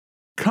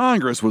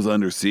Congress was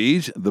under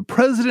siege, the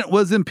president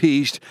was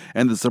impeached,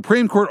 and the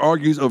Supreme Court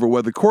argues over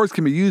whether courts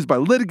can be used by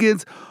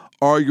litigants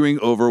arguing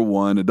over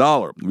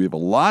 $1. We have a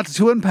lot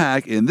to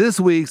unpack in this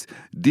week's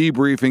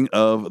debriefing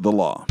of the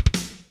law.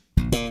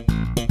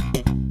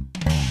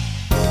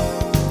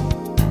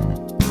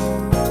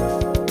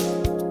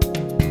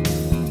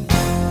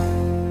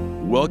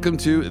 Welcome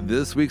to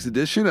this week's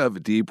edition of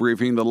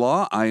Debriefing the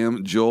Law. I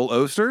am Joel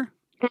Oster.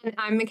 And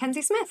I'm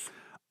Mackenzie Smith.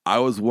 I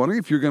was wondering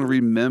if you're going to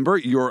remember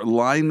your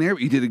line there.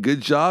 You did a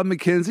good job,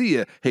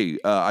 Mackenzie. Hey,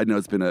 I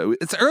know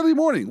it's early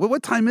morning.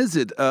 What time is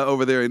it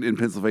over there in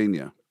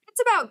Pennsylvania?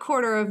 It's about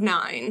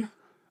 8:45.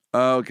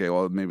 Okay,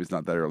 well, maybe it's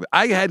not that early.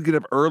 I had to get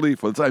up early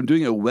for this. I'm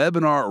doing a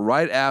webinar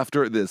right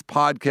after this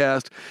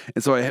podcast,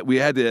 and so we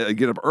had to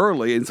get up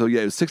early, and so,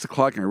 it was 6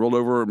 o'clock, and I rolled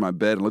over in my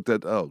bed and looked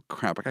at, oh,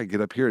 crap, I got to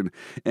get up here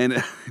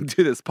and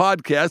do this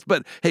podcast.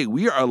 But, hey,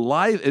 we are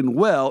alive and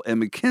well, and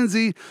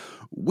Mackenzie,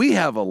 we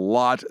have a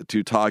lot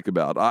to talk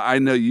about. I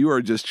know you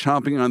are just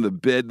chomping on the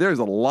bit. There's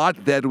a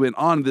lot that went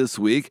on this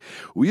week.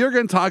 We are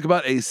going to talk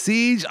about a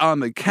siege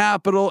on the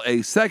Capitol,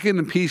 a second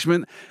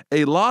impeachment,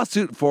 a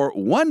lawsuit for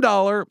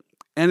 $1,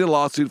 and a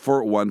lawsuit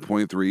for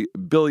 $1.3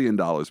 billion. We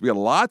got a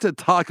lot to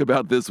talk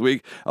about this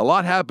week. A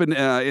lot happened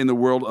in the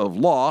world of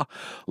law.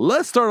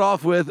 Let's start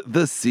off with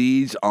the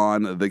siege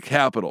on the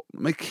Capitol.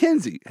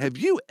 Mackenzie, have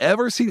you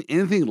ever seen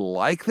anything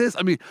like this?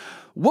 I mean,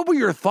 what were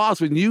your thoughts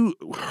when you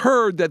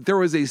heard that there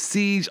was a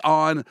siege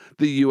on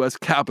the U.S.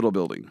 Capitol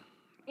building?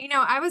 You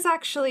know, I was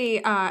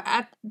actually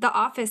at the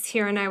office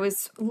here, and I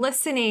was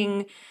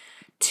listening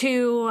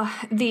to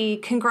the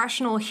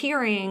congressional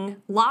hearing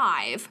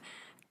live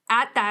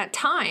at that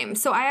time.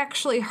 So I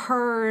actually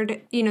heard,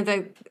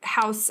 the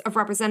House of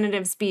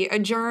Representatives be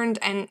adjourned,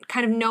 and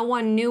kind of no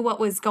one knew what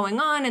was going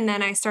on. And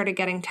then I started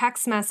getting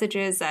text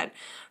messages that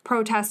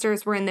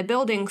protesters were in the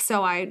building.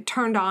 So I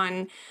turned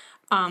on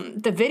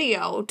the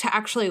video to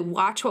actually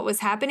watch what was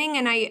happening.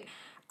 And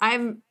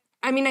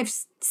I've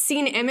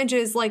seen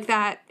images like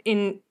that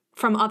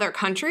from other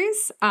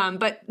countries,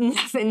 but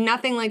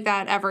nothing like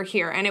that ever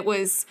here. And it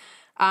was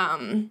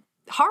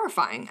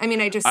horrifying. I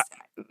mean, I just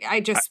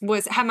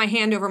had my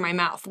hand over my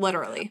mouth,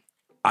 literally.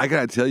 I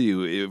gotta tell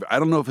you, I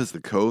don't know if it's the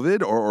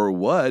COVID or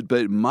what,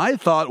 but my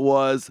thought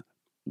was,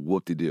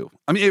 whoop-de-doo.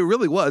 I mean, it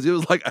really was. It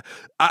was like,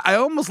 I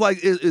almost like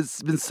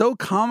it's been so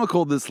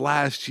comical this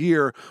last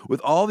year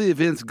with all the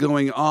events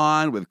going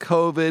on with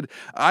COVID.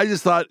 I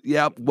just thought,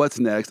 what's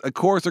next? Of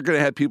course, they're going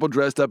to have people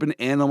dressed up in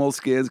animal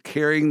skins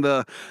carrying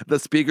the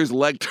speaker's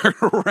lectern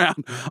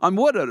around.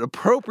 What an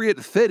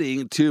appropriate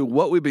fitting to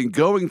what we've been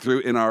going through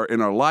in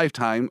our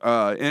lifetime,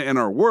 in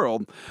our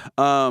world.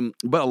 But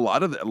a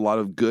lot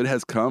of good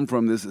has come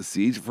from this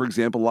siege. For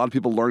example, a lot of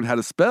people learned how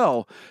to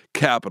spell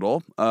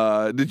Capitol.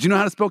 Did you know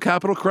how to spell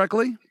Capitol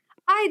correctly?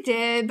 I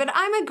did, but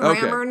I'm a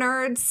grammar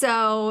nerd,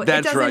 so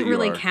That's it doesn't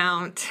really right,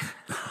 count.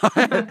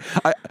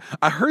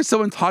 I heard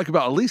someone talk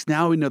about, at least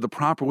now we know the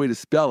proper way to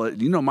spell it.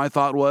 You know, my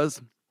thought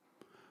was,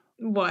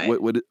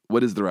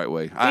 What is the right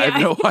way? I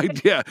have no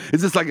idea.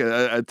 Is this like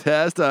a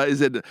test?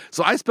 Is it?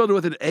 So I spelled it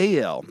with an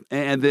A-L,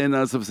 and then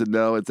someone said,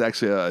 no, it's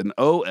actually an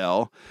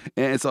O-L.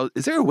 And so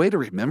is there a way to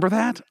remember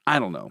that? I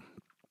don't know.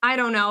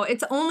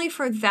 It's only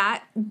for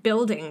that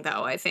building,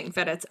 though, I think,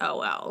 that it's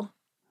O-L.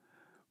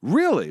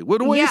 Really?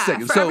 Wait a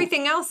second. For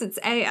everything else, it's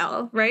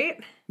A-L,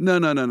 right? No.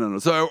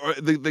 So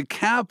the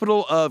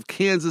capital of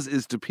Kansas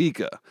is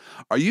Topeka.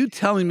 Are you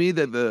telling me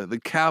that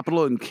the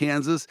capital in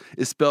Kansas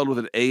is spelled with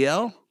an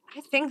A-L?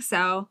 I think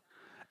so.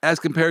 As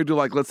compared to,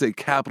 like, let's say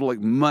capital, like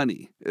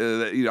money.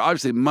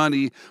 Obviously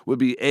money would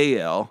be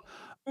A-L.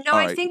 No,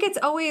 I think it's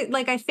always,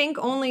 I think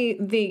only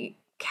the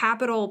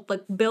capital,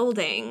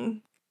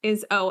 building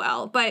is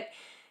O-L, but...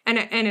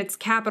 And it's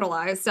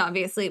capitalized,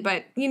 obviously,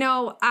 but,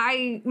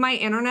 my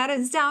internet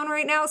is down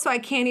right now, so I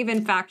can't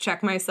even fact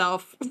check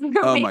myself.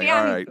 All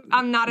right.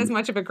 I'm not as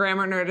much of a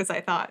grammar nerd as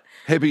I thought.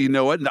 Hey, but you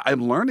know what?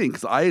 I'm learning,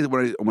 because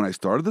when I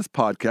started this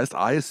podcast,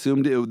 I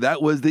assumed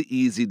that was the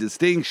easy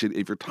distinction.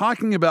 If you're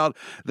talking about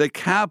the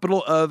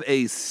capital of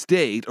a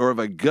state or of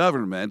a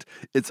government,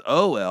 it's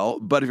O-L,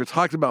 but if you're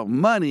talking about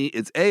money,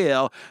 it's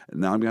A-L.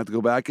 Now I'm going to have to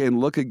go back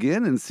and look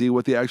again and see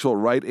what the actual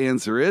right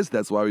answer is.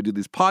 That's why we do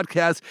these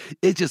podcasts.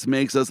 It just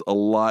makes us a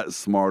lot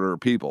smarter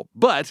people.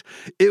 But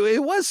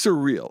it was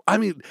surreal. I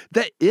mean,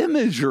 that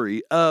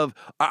imagery of,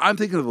 I'm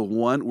thinking of the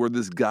one where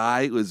this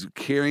guy was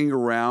carrying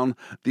around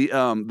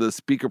the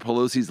Speaker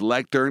Pelosi's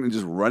lectern and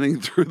just running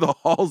through the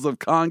halls of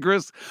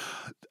Congress.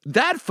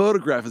 That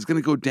photograph is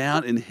going to go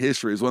down in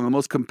history as one of the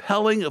most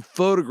compelling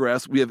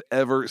photographs we have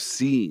ever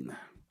seen.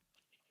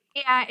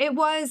 Yeah, it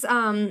was,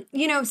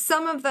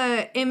 some of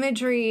the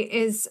imagery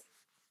is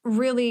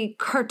really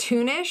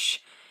cartoonish.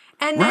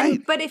 And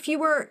then, But if you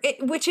were,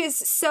 which is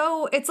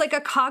so, it's like a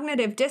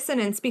cognitive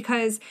dissonance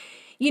because,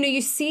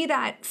 you see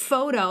that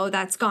photo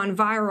that's gone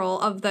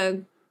viral of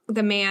the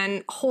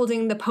man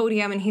holding the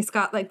podium and he's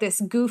got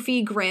this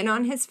goofy grin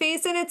on his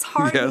face and it's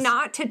hard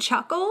not to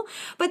chuckle.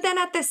 But then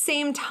at the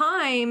same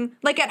time,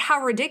 at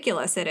how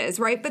ridiculous it is,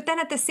 right? But then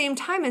at the same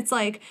time, it's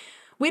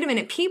wait a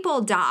minute,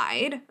 people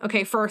died.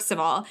 Okay, first of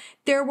all,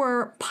 there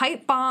were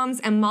pipe bombs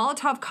and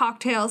Molotov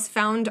cocktails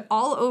found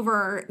all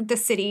over the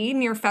city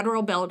near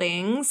federal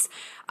buildings.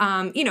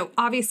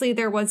 Obviously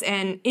there was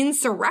an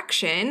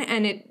insurrection,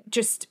 and it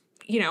just,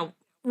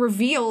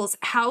 reveals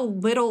how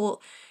little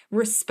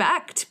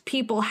respect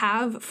people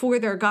have for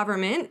their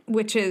government,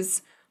 which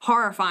is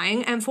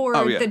horrifying, and for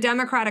the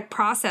democratic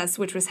process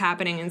which was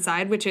happening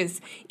inside, which is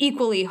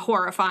equally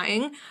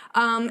horrifying.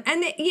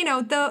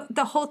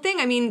 The whole thing,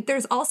 I mean,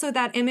 there's also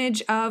that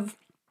image of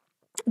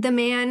the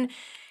man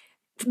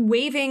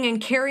waving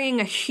and carrying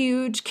a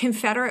huge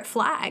Confederate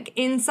flag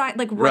inside,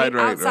 like right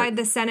outside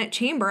the Senate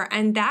chamber.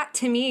 And that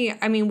to me,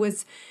 I mean,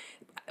 was,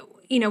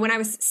 when I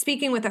was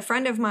speaking with a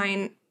friend of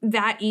mine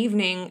that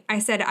evening, I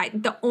said,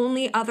 the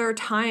only other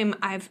time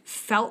I've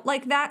felt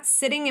like that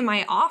sitting in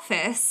my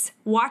office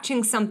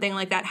watching something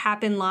like that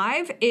happen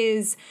live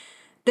is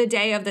the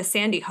day of the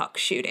Sandy Hook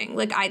shooting.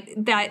 Like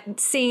that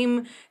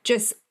same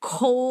just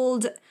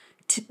cold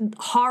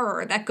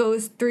horror that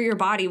goes through your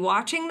body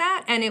watching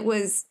that. And it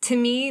was, to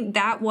me,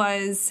 that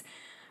was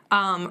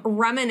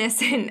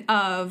reminiscent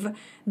of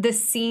the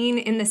scene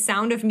in The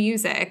Sound of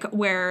Music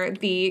where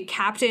the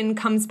captain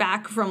comes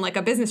back from like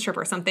a business trip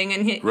or something,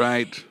 and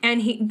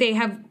they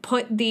have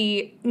put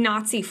the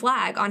Nazi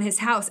flag on his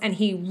house, and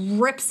he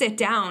rips it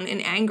down in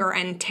anger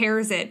and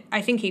tears it.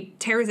 I think he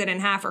tears it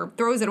in half or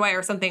throws it away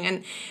or something.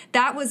 And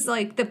that was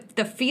like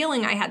the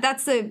feeling I had.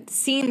 That's the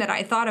scene that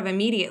I thought of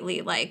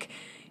immediately. Like,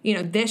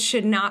 this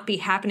should not be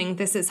happening.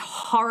 This is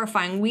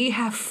horrifying. We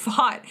have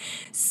fought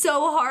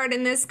so hard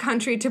in this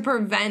country to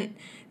prevent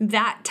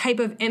that type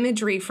of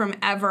imagery from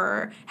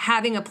ever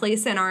having a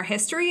place in our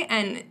history,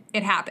 and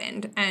it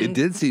happened. And it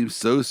did seem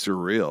so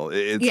surreal.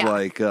 It's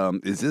like,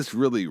 is this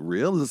really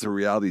real? Is this a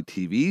reality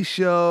TV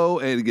show?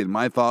 And again,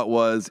 my thought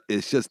was,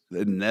 it's just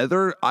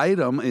another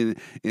item in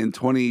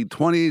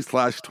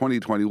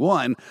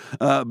 2020/2021.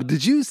 But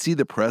did you see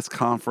the press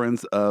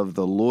conference of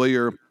the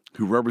lawyer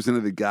who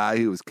represented the guy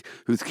who's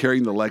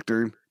carrying the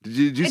lectern?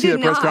 Did you see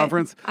that press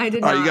conference? I did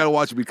not. All right, you got to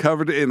watch it. We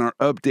covered it in our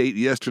update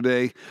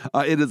yesterday.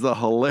 It is a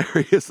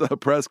hilarious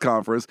press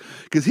conference,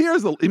 because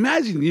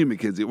imagine you,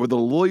 Mackenzie, were the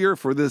lawyer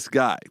for this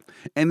guy,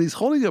 and he's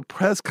holding a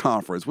press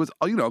conference with,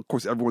 of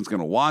course, everyone's going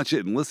to watch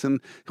it and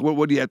listen.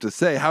 What do you have to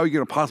say? How are you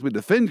going to possibly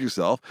defend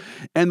yourself?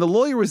 And the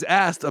lawyer was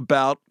asked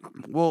about,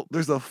 well,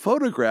 there's a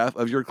photograph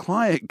of your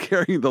client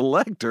carrying the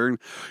lectern,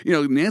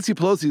 Nancy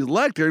Pelosi's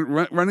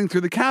lectern running through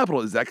the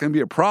Capitol. Is that going to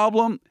be a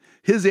problem?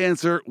 His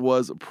answer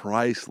was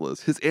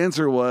priceless. His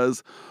answer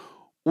was,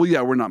 well,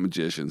 yeah, we're not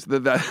magicians.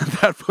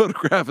 That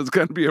photograph is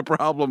going to be a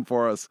problem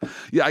for us.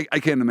 Yeah, I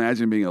can't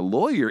imagine being a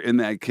lawyer in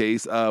that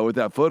case with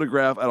that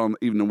photograph. I don't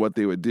even know what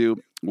they would do.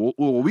 Well,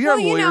 we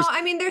are lawyers.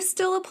 There's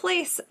still a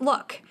place.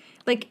 Look,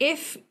 like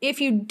if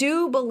you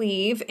do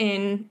believe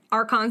in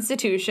our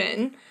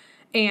Constitution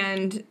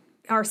and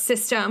our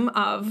system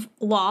of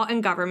law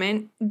and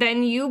government,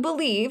 then you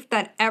believe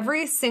that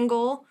every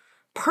single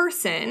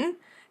person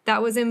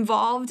that was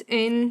involved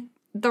in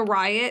the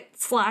riot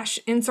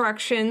 /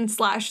 insurrection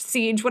 /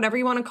 siege, whatever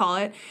you want to call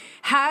it,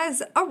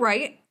 has a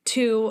right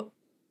to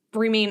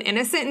remain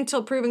innocent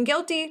until proven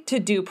guilty,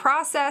 to due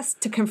process,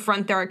 to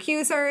confront their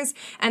accusers.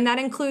 And that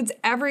includes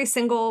every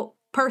single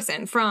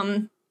person,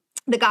 from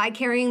the guy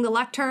carrying the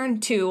lectern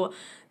to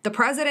the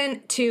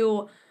president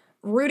to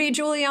Rudy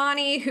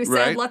Giuliani, who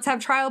said, let's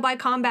have trial by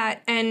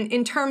combat. And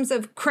in terms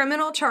of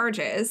criminal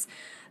charges,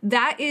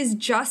 that is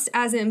just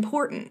as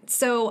important.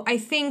 So I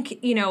think,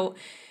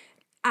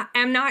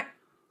 I'm not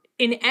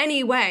in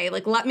any way,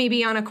 like, let me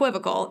be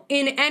unequivocal,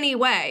 in any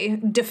way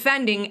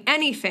defending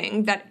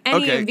anything that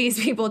any of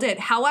these people did.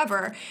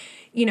 However,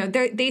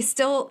 they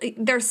still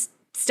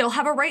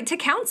have a right to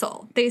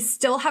counsel. They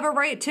still have a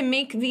right to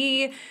make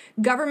the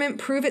government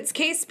prove its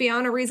case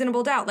beyond a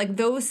reasonable doubt. Like,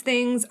 those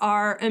things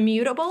are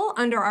immutable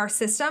under our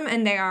system,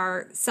 and they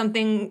are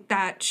something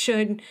that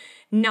should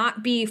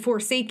not be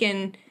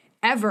forsaken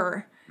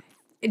ever,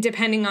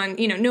 depending on,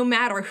 no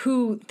matter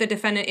who the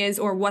defendant is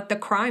or what the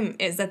crime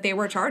is that they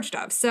were charged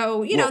of.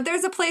 So,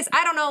 there's a place.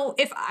 I don't know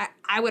if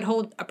I would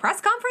hold a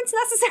press conference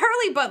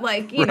necessarily, but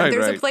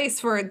there's a place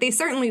for, they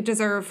certainly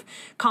deserve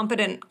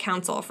competent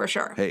counsel for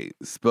sure. Hey,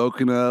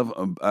 spoken of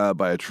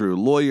by a true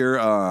lawyer,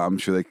 I'm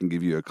sure they can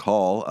give you a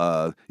call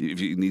if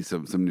you need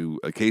some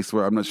new case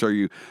where I'm not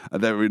sure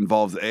that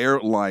involves the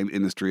airline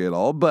industry at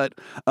all. But,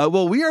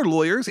 we are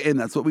lawyers, and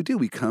that's what we do.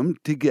 We come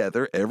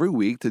together every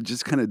week to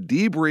just kind of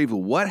debrief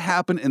what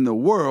happened in the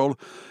world,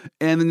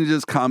 and then you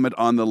just comment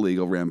on the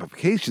legal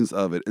ramifications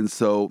of it. And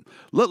so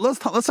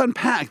let's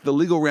unpack the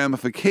legal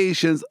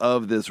ramifications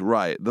of this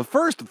riot. The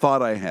first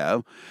thought I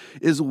have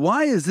is,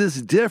 why is this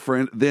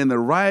different than the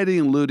rioting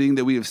and looting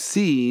that we have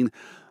seen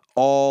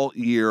all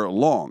year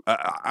long?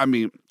 I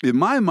mean, in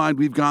my mind,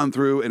 we've gone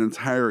through an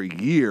entire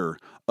year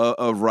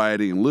of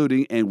rioting and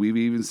looting, and we've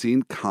even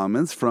seen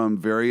comments from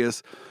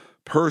various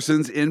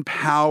persons in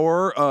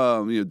power,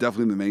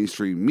 definitely in the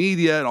mainstream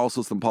media, and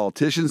also some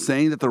politicians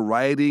saying that the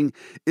rioting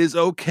is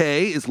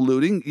okay, it's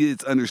looting.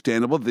 It's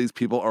understandable that these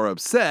people are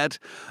upset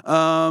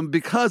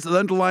because the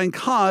underlying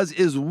cause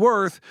is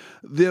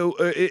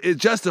it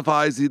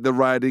justifies the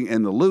rioting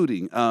and the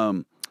looting.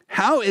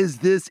 How is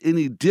this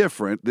any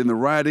different than the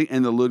rioting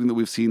and the looting that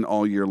we've seen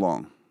all year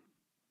long?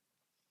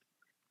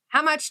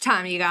 How much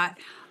time you got?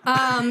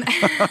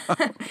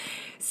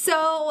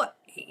 So,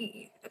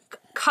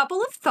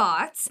 couple of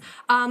thoughts.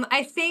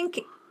 I think,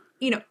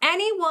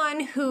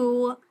 anyone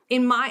who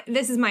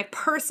this is my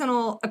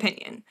personal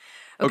opinion.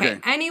 Okay.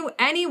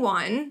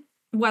 Anyone,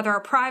 whether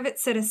a private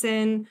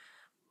citizen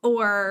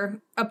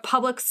or a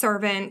public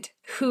servant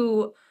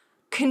who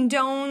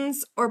condones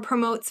or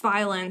promotes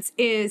violence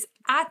is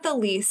at the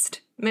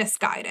least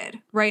misguided,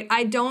 right?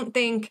 I don't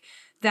think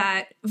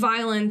that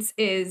violence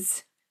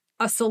is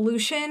a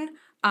solution.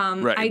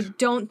 Right. I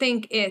don't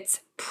think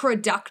it's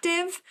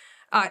productive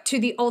to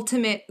the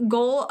ultimate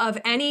goal of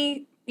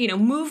any,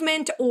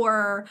 movement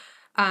or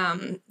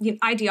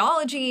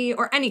ideology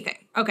or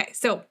anything. Okay,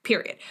 so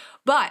period.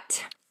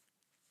 But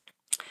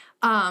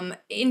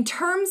in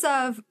terms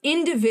of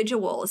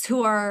individuals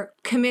who are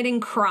committing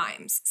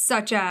crimes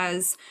such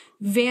as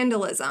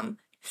vandalism,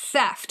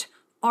 theft,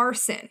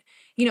 arson,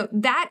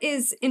 that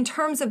is, in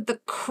terms of the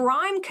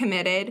crime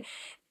committed,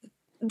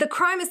 the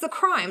crime is the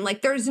crime.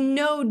 Like, there's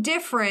no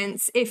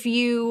difference if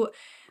you,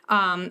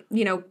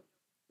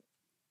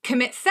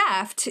 commit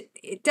theft.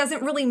 It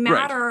doesn't really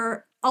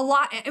matter a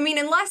lot. I mean,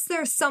 unless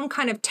there's some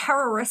kind of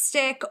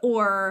terroristic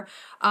or,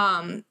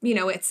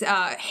 it's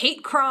a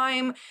hate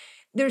crime,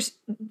 there's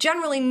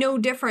generally no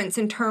difference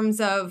in terms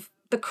of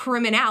the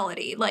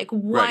criminality. Like,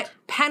 what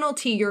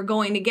penalty you're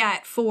going to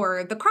get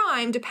for the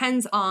crime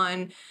depends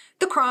on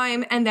the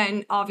crime and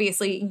then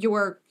obviously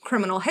your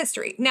criminal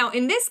history. Now,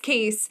 in this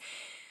case,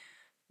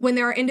 when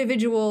there are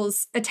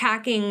individuals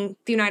attacking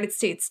the United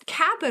States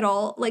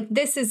Capitol, like,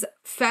 this is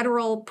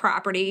federal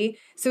property,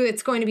 so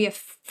it's going to be a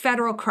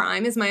federal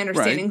crime, is my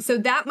understanding. Right. So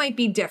that might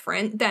be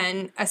different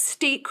than a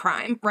state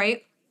crime,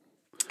 right?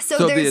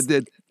 So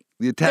the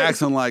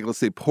attacks on, like, let's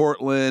say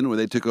Portland, where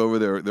they took over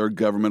their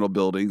governmental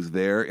buildings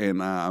there,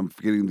 and I'm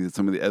forgetting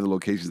some of the other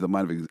locations that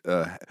might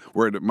have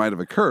where it might have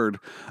occurred.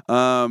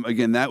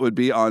 Again, that would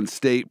be on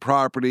state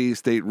property,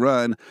 state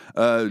run.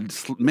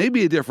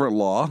 Maybe a different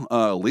law,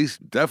 at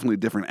least definitely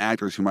different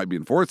actors who might be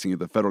enforcing it.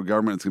 The federal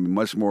government is going to be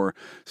much more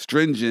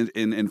stringent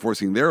in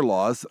enforcing their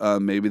laws,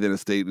 maybe than a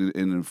state in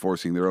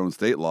enforcing their own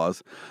state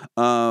laws.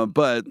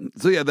 But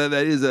so yeah, that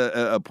is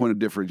a point of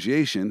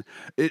differentiation.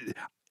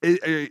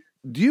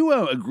 Do you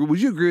agree? Would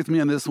you agree with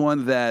me on this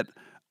one that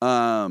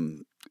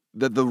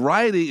that the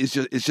rioting is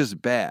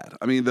just bad?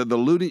 I mean, the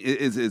looting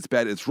is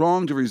bad. It's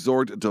wrong to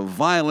resort to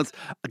violence.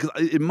 Because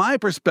in my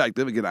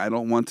perspective, again, I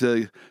don't want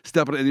to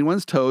step on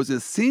anyone's toes.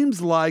 It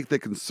seems like the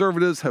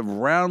conservatives have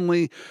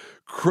roundly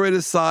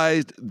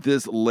criticized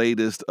this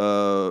latest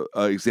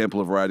example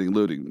of rioting and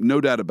looting.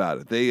 No doubt about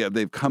it.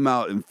 They've come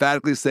out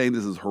emphatically saying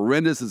this is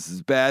horrendous, this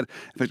is bad.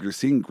 In fact, you're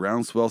seeing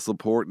groundswell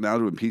support now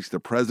to impeach the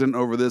president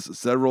over this.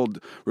 Several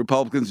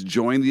Republicans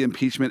joined the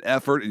impeachment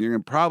effort, and you're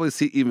going to probably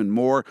see even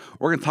more.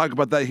 We're going to talk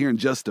about that here in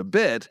just a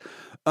bit.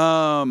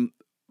 I'm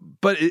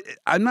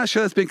not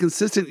sure that's been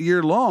consistent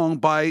year long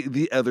by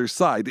the other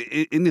side.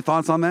 Any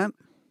thoughts on that?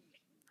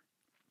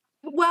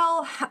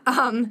 Well,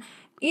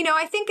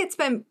 I think it's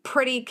been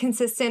pretty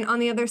consistent on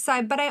the other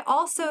side, but I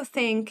also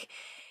think,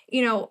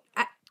 I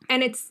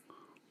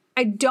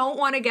don't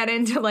want to get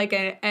into like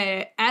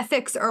a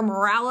ethics or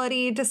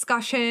morality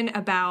discussion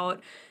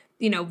about,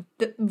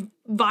 the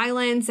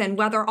violence and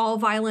whether all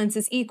violence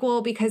is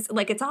equal, because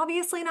like, it's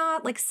obviously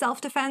not. Like,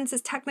 self-defense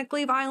is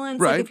technically violence.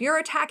 Right. Like, if you're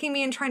attacking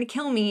me and trying to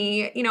kill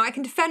me, I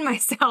can defend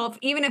myself,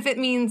 even if it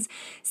means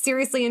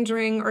seriously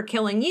injuring or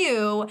killing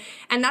you.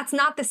 And that's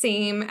not the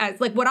same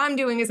as, like, what I'm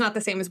doing is not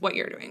the same as what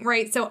you're doing.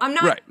 Right. So I'm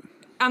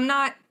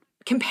not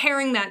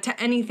comparing that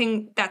to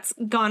anything that's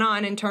gone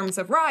on in terms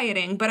of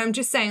rioting, but I'm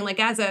just saying, like,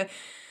 as a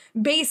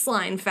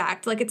baseline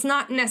fact, like, it's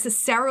not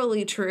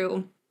necessarily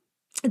true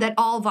that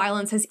all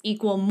violence has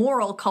equal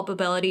moral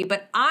culpability,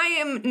 but I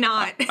am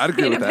not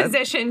in a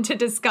position to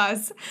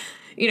discuss,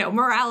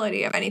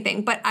 morality of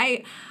anything. But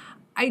I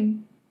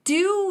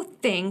do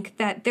think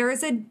that there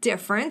is a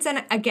difference.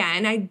 And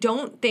again, I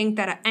don't think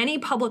that any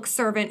public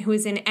servant who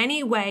is in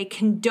any way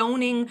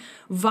condoning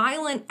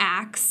violent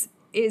acts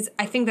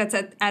I think that's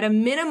at a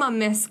minimum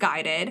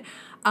misguided.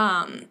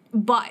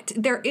 But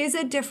there is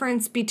a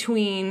difference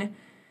between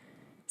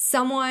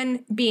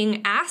someone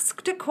being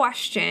asked a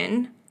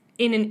question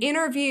in an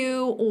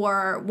interview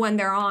or when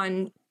they're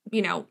on,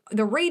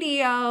 the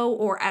radio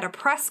or at a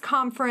press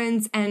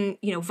conference and,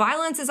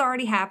 violence is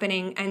already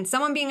happening, and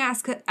someone being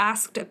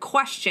asked a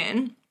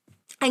question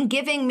and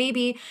giving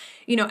maybe,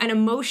 an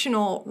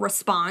emotional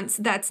response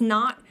that's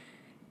not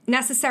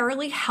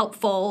necessarily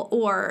helpful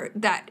or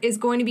that is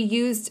going to be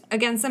used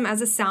against them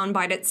as a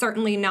soundbite. It's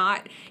certainly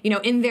not,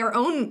 in their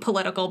own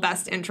political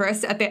best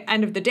interest at the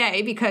end of the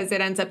day, because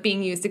it ends up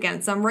being used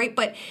against them, right?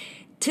 But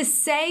to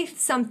say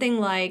something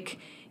like,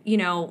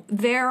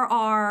 there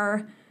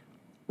are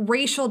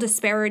racial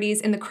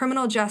disparities in the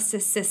criminal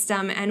justice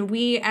system, and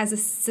we as a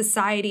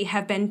society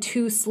have been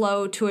too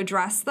slow to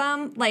address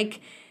them.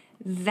 Like,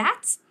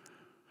 that's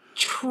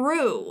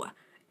true.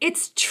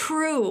 It's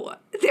true.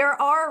 There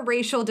are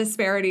racial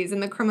disparities in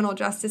the criminal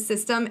justice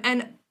system,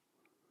 and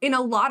in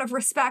a lot of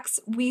respects,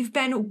 we've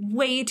been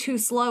way too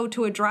slow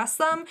to address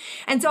them.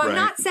 And so I'm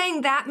not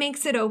saying that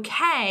makes it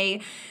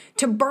okay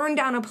to burn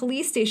down a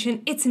police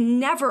station. It's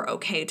never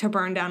okay to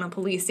burn down a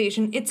police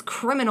station. It's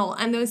criminal,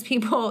 and those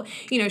people,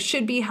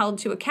 should be held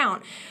to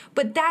account.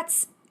 But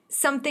that's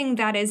something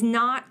that is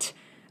not,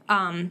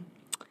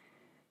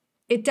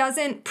 it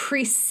doesn't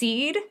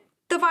precede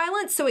the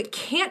violence, so it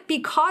can't be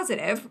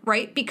causative,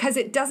 right? Because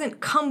it doesn't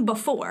come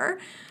before.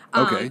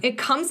 It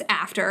comes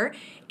after.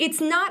 It's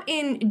not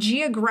in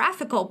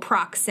geographical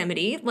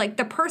proximity. Like,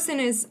 the person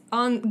is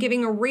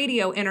giving a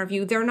radio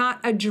interview. They're not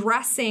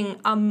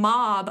addressing a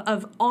mob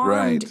of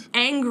armed,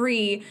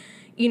 angry,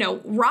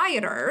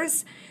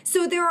 rioters.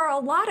 So there are a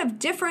lot of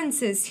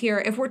differences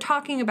here. If we're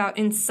talking about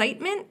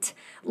incitement,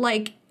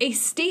 like, a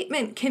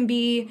statement can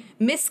be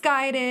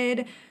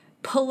misguided,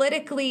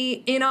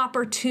 politically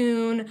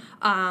inopportune,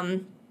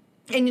 and,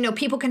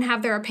 people can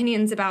have their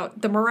opinions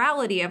about the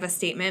morality of a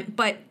statement,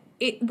 but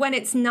when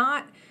it's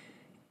not,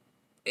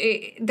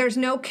 there's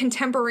no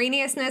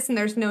contemporaneousness and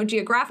there's no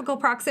geographical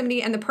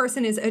proximity, and the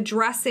person is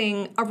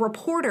addressing a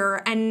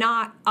reporter and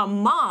not a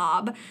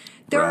mob,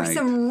 there are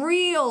some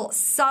real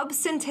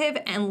substantive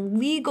and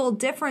legal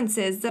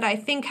differences that I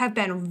think have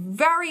been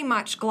very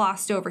much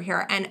glossed over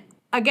here. And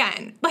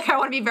again, I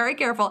want to be very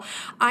careful.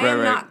 I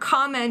am not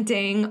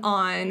commenting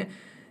on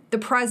the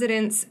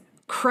president's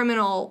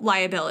criminal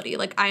liability.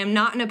 I am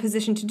not in a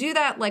position to do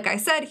that. Like I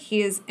said,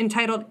 he is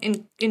entitled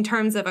in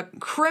terms of a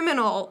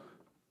criminal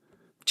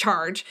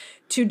charge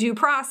to due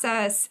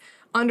process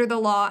under the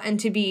law and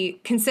to be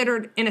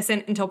considered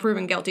innocent until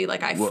proven guilty.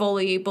 I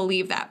fully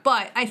believe that.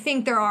 But I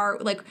think there are,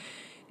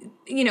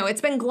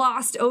 it's been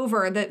glossed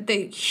over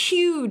the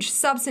huge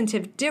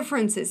substantive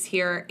differences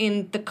here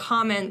in the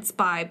comments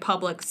by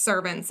public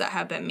servants that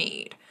have been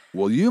made.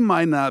 Well, you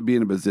might not be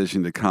in a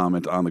position to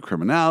comment on the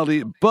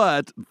criminality,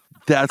 but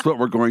that's what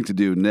we're going to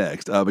do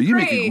next. But you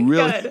make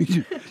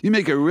you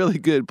make a really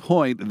good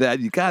point that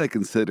you got to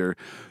consider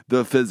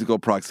the physical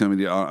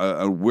proximity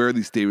where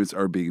these statements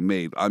are being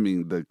made. I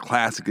mean, the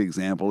classic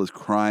example is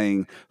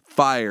crying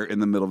fire in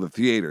the middle of the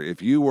theater.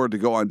 If you were to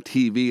go on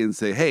TV and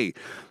say, "Hey,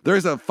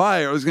 there's a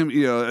fire," it was going to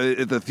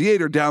be at the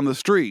theater down the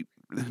street.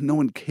 No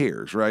one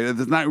cares, right?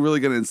 It's not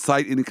really going to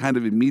incite any kind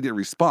of immediate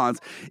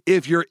response.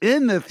 If you're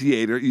in the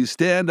theater, you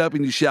stand up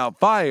and you shout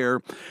fire,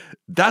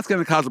 that's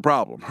going to cause a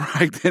problem,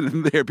 right? Then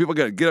and there, people are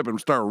going to get up and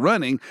start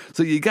running.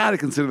 So you got to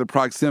consider the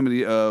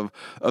proximity of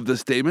the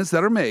statements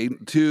that are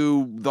made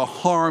to the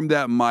harm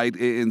that might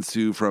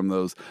ensue from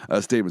those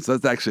statements. So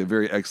that's actually a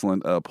very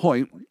excellent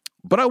point.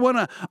 But I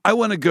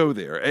wanna go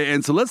there,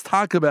 and so let's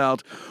talk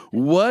about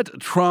what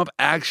Trump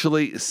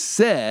actually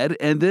said,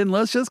 and then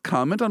let's just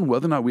comment on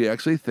whether or not we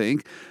actually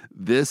think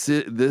this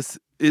incites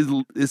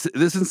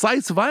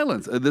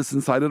violence. This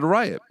incited a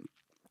riot.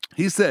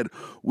 He said,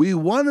 "We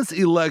won this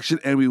election,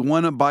 and we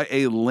won it by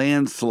a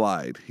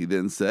landslide." He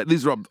then said,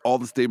 these are all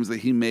the statements that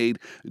he made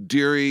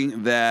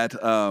during that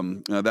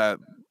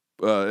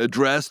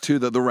address to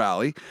the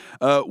rally.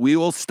 "We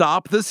will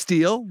stop the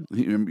steal."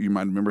 You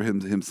might remember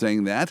him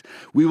saying that.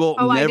 "We will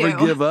never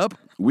give up.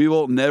 We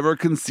will never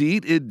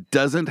concede. It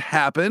doesn't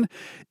happen.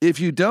 If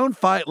you don't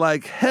fight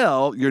like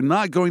hell, you're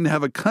not going to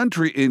have a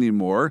country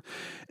anymore."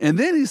 And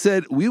then he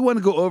said, "We want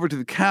to go over to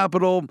the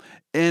Capitol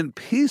and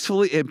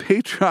peacefully and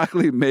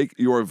patriotically make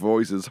your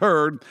voices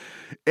heard."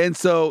 And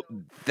so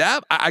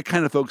that I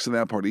kind of focused on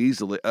that part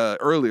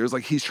earlier. It's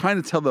like he's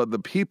trying to tell the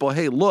people,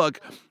 "Hey,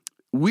 look,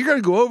 we're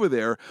going to go over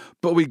there,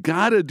 but we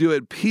got to do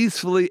it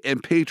peacefully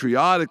and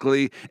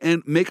patriotically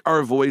and make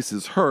our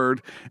voices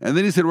heard." And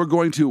then he said, "We're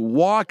going to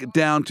walk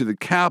down to the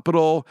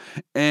Capitol."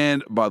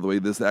 And by the way,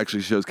 this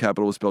actually shows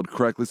Capitol was spelled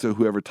correctly, so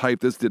whoever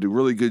typed this did a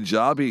really good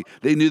job.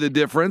 They knew the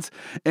difference.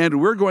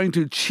 "And we're going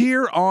to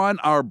cheer on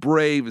our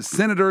brave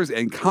senators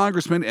and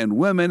congressmen and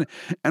women,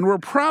 and we're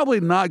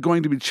probably not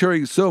going to be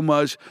cheering so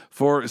much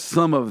for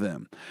some of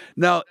them."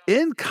 Now,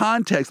 in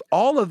context,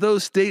 all of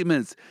those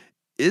statements,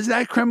 is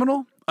that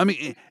criminal? I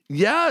mean,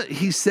 yeah,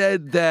 he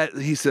said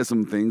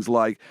some things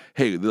like,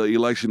 "Hey, the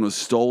election was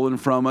stolen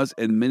from us,"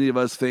 and many of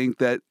us think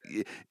that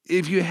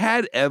if you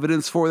had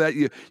evidence for that,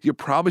 you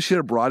probably should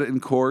have brought it in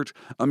court.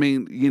 I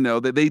mean,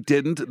 that they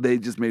didn't. They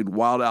just made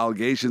wild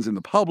allegations in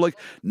the public,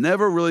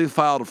 never really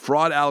filed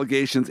fraud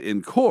allegations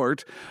in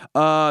court.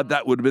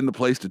 That would have been the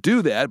place to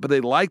do that, but they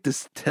like to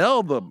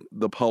tell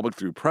the public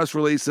through press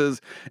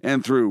releases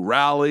and through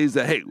rallies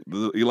that, "Hey,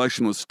 the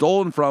election was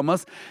stolen from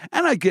us."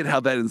 And I get how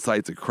that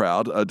incites a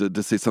crowd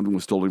to say something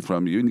was stolen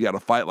from you, and you got to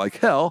fight like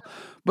hell.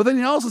 But then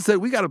he also said,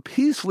 "We got to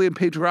peacefully and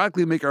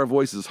patriotically make our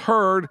voices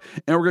heard,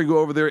 and we're going to go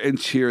over there and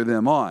cheer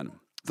them on."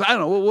 So I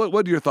don't know.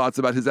 What are your thoughts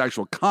about his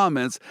actual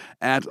comments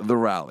at the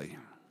rally?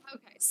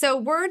 Okay, so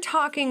we're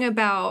talking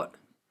about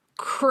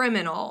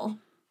criminal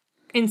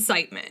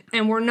incitement,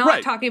 and we're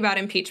not talking about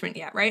impeachment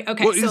yet, right?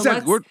 Okay, well, so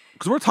exactly.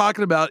 Because we're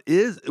talking about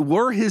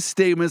were his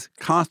statements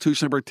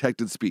constitutionally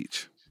protected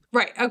speech?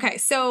 Right. Okay.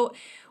 So,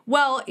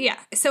 well, yeah.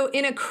 So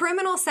in a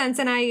criminal sense,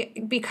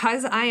 and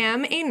because I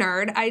am a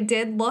nerd, I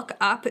did look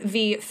up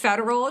the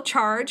federal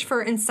charge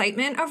for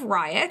incitement of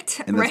riot.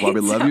 And that's why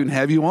we love you and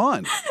have you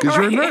on, because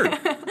you're a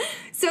nerd.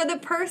 So the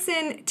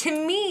person, to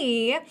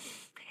me,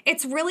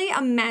 it's really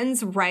a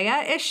mens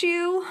rea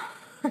issue.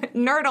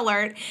 Nerd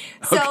alert.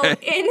 So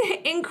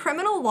in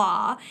criminal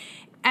law,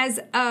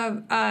 as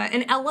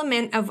an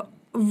element of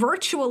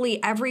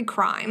virtually every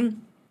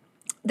crime,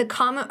 the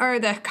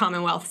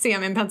Commonwealth, see,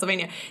 I'm in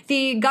Pennsylvania,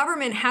 the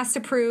government has to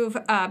prove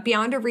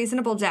beyond a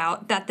reasonable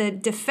doubt that the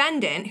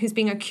defendant who's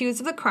being accused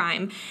of the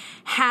crime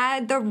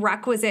had the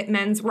requisite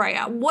mens rea.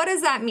 What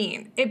does that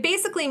mean? It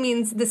basically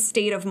means the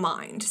state of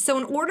mind. So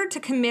in order to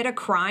commit a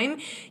crime,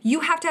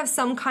 you have to have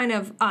some kind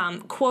of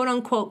quote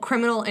unquote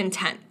criminal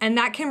intent. And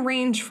that can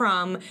range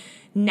from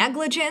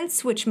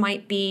negligence, which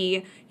might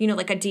be,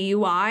 like a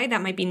DUI, that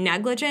might be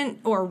negligent,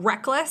 or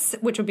reckless,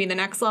 which would be the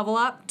next level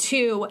up,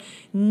 to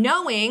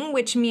knowing,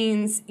 which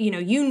means,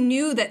 you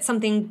knew that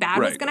something bad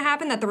was going to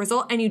happen, that the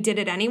result, and you did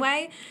it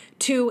anyway,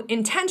 to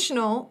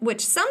intentional, which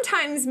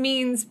sometimes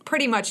means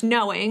pretty much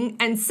knowing,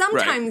 and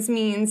sometimes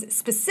means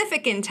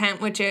specific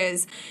intent, which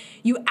is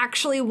you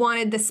actually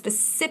wanted the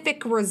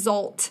specific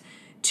result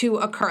to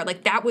occur.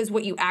 Like, that was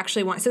what you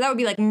actually want. So that would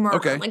be like murder.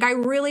 Okay. Like, I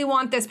really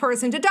want this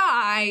person to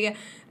die,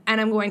 and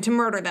I'm going to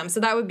murder them. So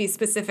that would be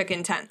specific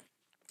intent.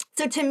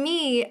 So to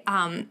me,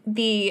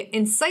 the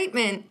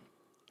incitement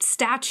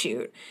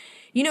statute,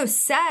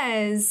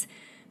 says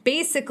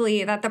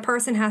basically that the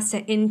person has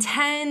to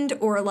intend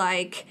or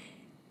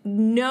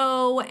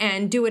know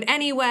and do it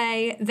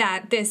anyway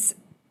that this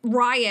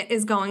riot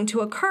is going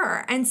to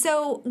occur. And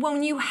so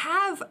when you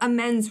have a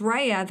mens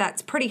rea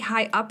that's pretty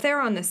high up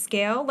there on the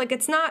scale,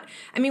 it's not,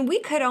 we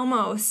could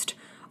almost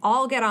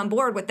all get on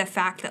board with the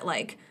fact that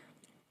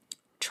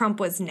Trump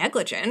was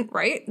negligent,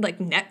 right?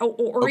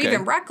 Or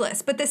even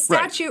reckless. But the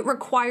statute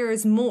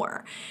requires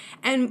more.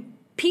 And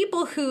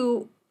people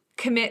who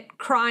commit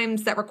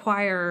crimes that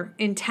require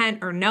intent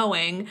or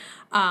knowing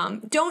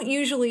don't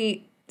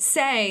usually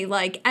say,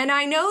 and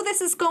I know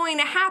this is going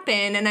to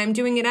happen and I'm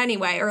doing it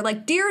anyway. Or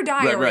Dear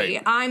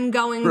Diary, I'm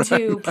going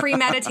to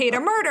premeditate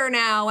a murder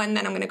now and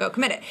then I'm going to go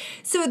commit it.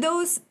 So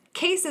those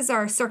cases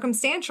are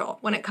circumstantial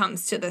when it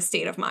comes to the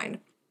state of mind.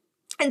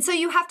 And so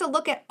you have to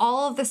look at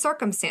all of the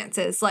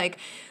circumstances.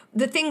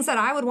 The things that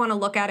I would want to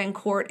look at in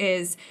court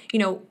is,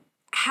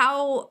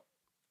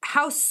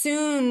 how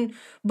soon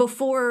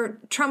before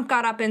Trump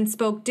got up and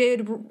spoke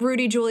did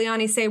Rudy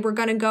Giuliani say we're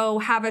going to go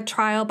have a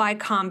trial by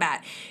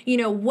combat?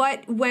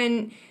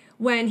 When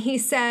he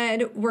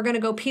said we're going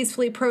to go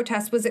peacefully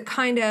protest, was it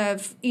kind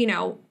of,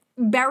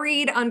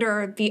 buried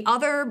under the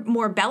other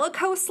more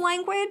bellicose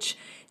language?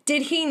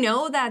 Did he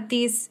know that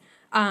these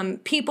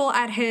people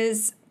at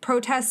his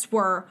protest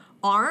were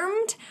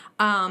armed?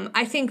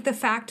 I think the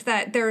fact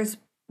that there's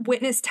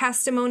witness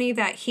testimony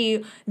that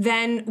he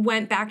then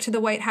went back to the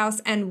White House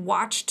and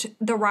watched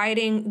the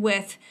rioting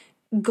with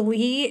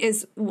glee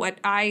is what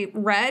I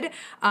read.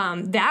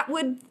 That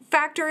would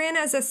factor in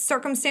as a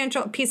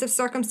piece of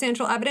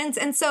circumstantial evidence.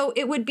 And so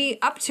it would be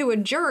up to a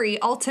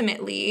jury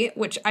ultimately,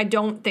 which I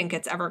don't think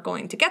it's ever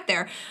going to get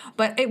there,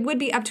 but it would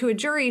be up to a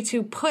jury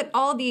to put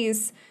all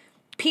these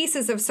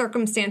pieces of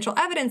circumstantial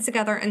evidence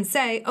together and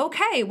say,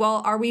 okay,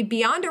 well, are we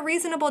beyond a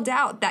reasonable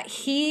doubt that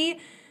he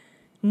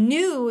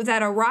knew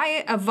that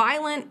a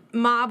violent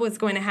mob was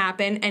going to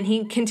happen, and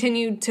he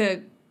continued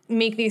to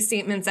make these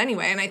statements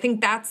anyway? And I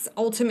think that's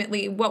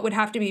ultimately what would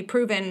have to be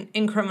proven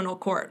in criminal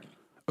court.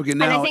 Okay,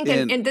 now, and I think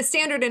in the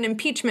standard in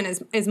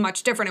impeachment is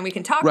much different, and we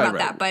can talk about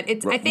that. But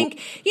I think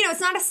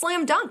it's not a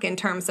slam dunk in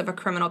terms of a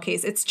criminal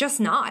case. It's just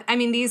not.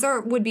 These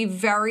would be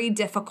very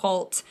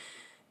difficult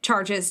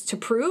charges to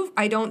prove.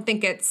 I don't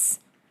think it's,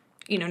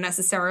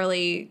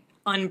 necessarily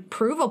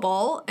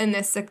unprovable in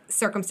this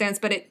circumstance,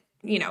 but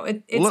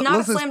it's not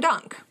a slam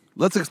dunk.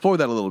 Let's explore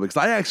that a little bit,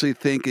 because I actually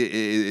think it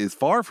is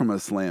far from a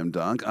slam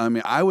dunk.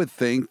 I would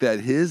think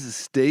that his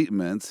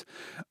statements,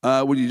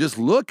 when you just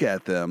look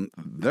at them,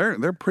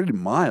 they're pretty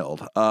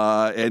mild.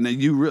 And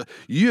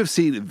you have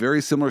seen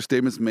very similar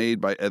statements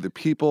made by other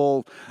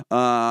people.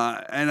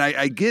 And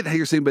I get how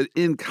you're saying, but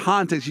in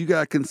context, you got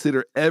to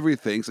consider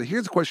everything. So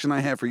here's a question I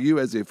have for you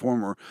as a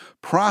former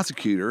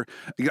prosecutor.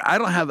 I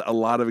don't have a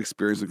lot of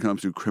experience when it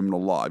comes to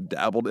criminal law. I've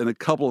dabbled in a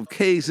couple of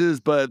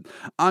cases, but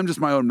I'm just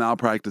my own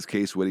malpractice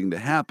case waiting to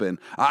happen.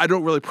 I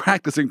don't really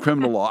practice in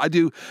criminal law. I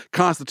do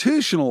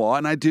constitutional law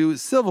and I do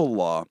civil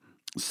law.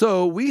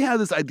 So we have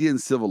this idea in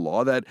civil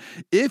law that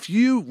if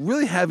you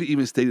really haven't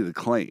even stated a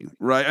claim,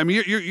 right?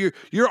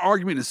 Your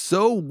argument is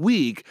so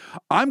weak,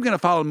 I'm going to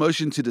file a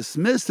motion to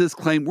dismiss this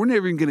claim. We're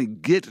never even going to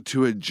get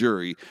to a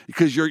jury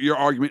because your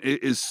argument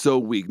is so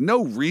weak.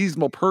 No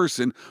reasonable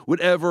person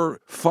would ever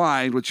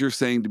find what you're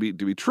saying to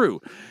be true.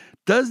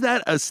 Does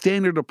that a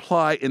standard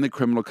apply in the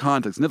criminal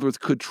context? In other words,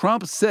 could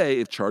Trump say,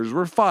 if charges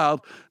were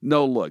filed,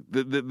 no, look,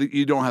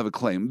 you don't have a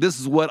claim. This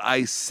is what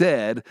I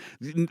said.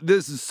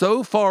 This is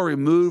so far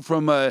removed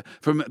from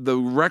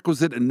the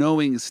requisite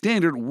knowing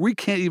standard, we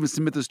can't even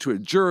submit this to a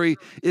jury.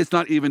 It's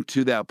not even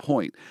to that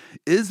point.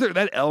 Is there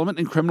that element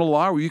in criminal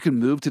law where you can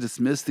move to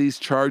dismiss these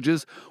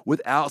charges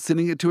without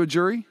sending it to a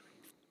jury?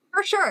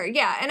 For sure,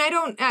 yeah. And I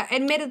don't,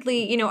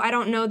 admittedly, I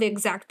don't know the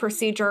exact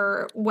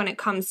procedure when it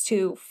comes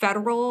to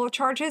federal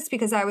charges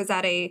because I was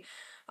I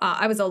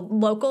was a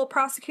local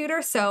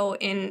prosecutor. So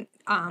in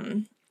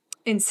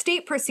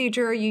state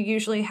procedure, you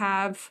usually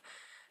have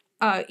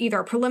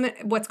either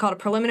what's called a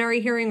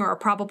preliminary hearing or a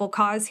probable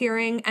cause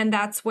hearing, and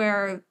that's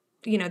where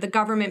the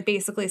government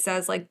basically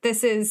says like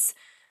this is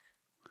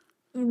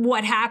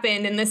what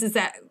happened, and this is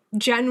that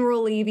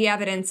generally the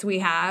evidence we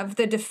have.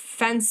 The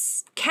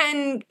defense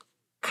can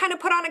kind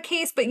of put on a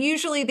case, but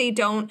usually they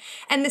don't.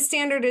 And the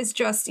standard is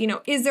just,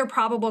 is there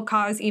probable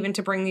cause even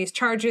to bring these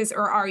charges,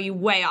 or are you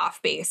way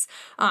off base?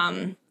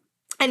 And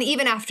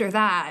even after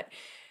that,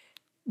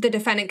 the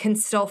defendant can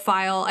still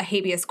file a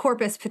habeas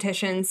corpus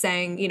petition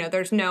saying,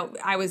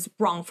 I was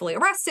wrongfully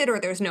arrested, or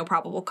there's no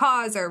probable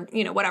cause, or,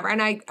 whatever.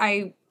 And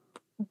I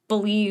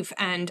believe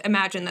and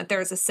imagine that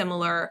there's a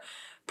similar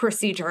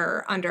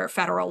procedure under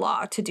federal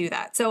law to do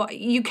that. So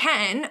you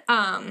can,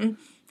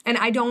 and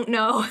I don't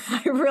know,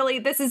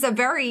 this is a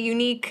very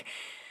unique,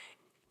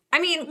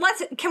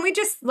 can we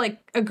just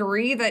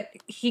agree that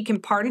he can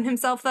pardon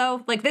himself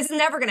though? This is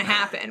never going to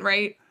happen,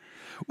 right?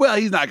 Well,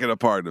 he's not going to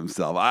pardon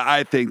himself.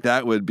 I think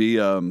that would be,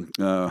 I don't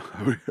know.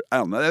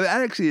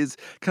 That actually is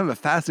kind of a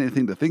fascinating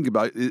thing to think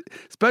about,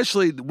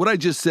 especially what I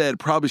just said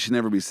probably should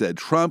never be said.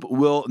 Trump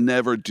will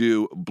never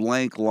do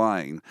blank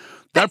line.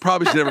 That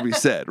probably should never be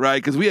said, right?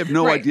 Because we have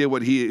no idea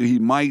what he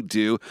might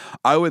do.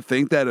 I would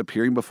think that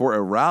appearing before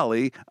a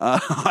rally,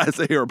 as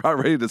they are about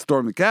ready to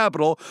storm the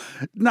Capitol,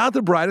 not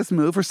the brightest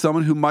move for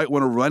someone who might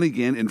want to run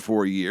again in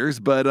 4 years.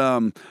 But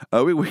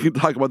we can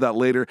talk about that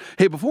later.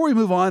 Hey, before we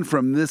move on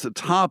from this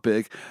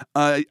topic,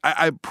 I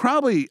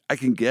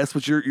can guess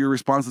what your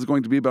response is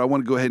going to be, but I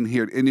want to go ahead and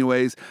hear it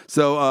anyways.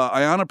 So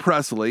Ayanna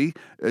Pressley,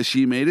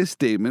 she made a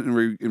statement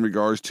in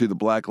regards to the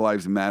Black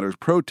Lives Matter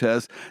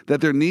protest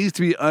that there needs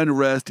to be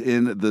unrest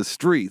in the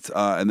streets.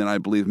 And then I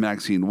believe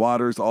Maxine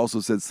Waters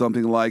also said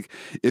something like,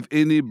 if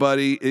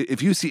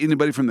you see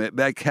anybody from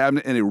that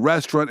cabinet in a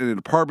restaurant, in a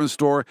department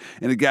store,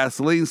 in a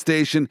gasoline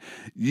station,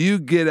 you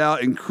get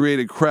out and create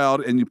a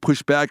crowd and you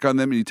push back on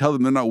them and you tell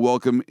them they're not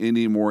welcome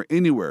anymore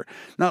anywhere.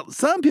 Now,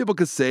 some people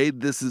could say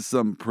this is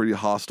some pretty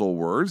hostile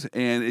words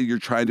and you're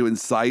trying to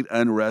incite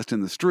unrest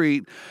in the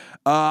street.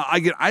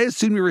 I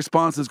assume your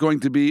response is going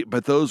to be,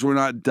 but those were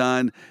not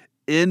done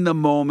in the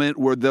moment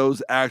where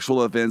those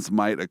actual events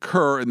might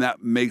occur, and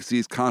that makes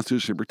these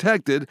constitutionally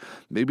protected.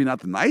 Maybe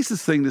not the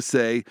nicest thing to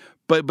say,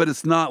 but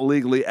it's not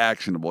legally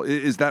actionable.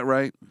 Is that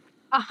right?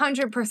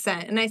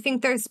 100%. And I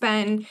think there's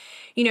been,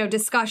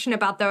 discussion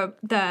about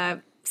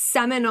the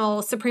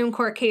seminal Supreme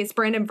Court case,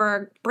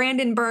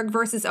 Brandenburg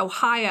versus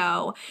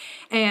Ohio.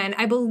 And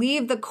I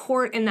believe the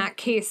court in that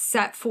case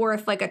set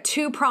forth a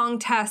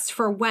 2-pronged test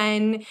for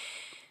when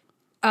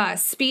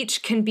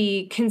speech can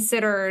be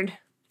considered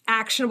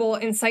actionable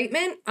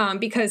incitement,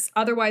 because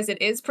otherwise it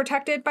is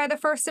protected by the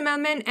First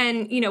Amendment.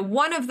 And,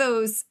 one of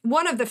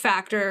the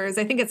factors,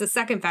 I think it's the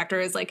second factor,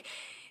 is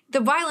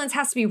the violence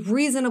has to be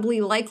reasonably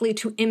likely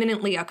to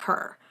imminently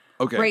occur.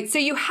 Okay. Right. So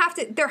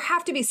there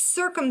have to be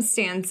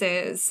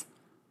circumstances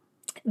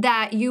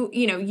that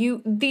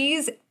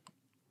these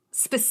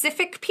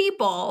specific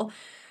people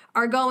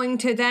are going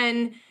to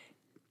then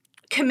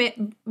commit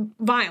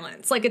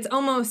violence. It's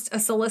almost a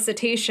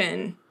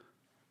solicitation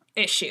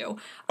issue.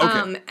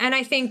 Okay. And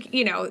I think,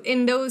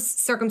 in those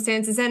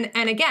circumstances, and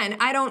again,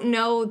 I don't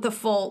know the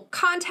full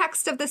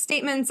context of the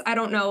statements. I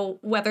don't know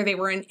whether they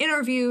were in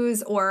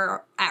interviews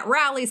or at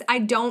rallies. I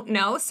don't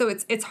know. So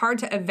it's hard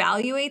to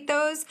evaluate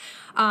those.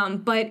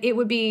 But it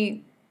would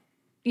be,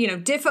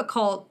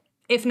 difficult,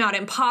 if not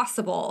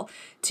impossible,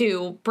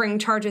 to bring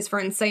charges for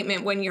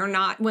incitement when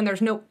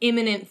there's no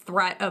imminent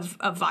threat of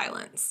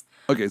violence.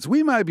 Okay, so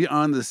we might be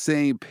on the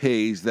same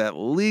page that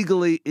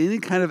legally any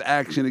kind of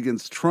action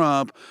against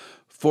Trump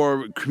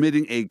for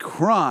committing a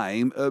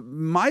crime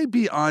might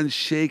be on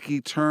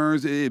shaky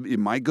terms. It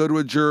might go to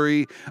a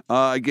jury.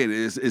 Again,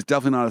 it's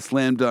definitely not a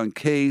slam dunk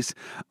case.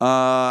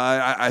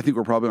 I think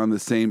we're probably on the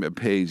same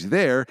page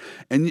there.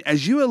 And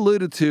as you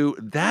alluded to,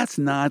 that's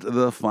not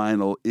the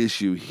final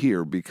issue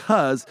here,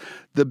 because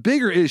the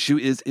bigger issue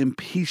is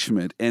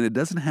impeachment, and it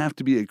doesn't have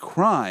to be a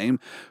crime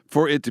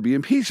for it to be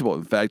impeachable.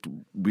 In fact,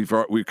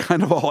 we're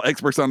kind of all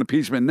experts on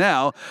impeachment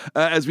now.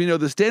 As we know,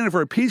 the standard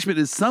for impeachment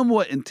is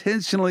somewhat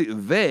intentionally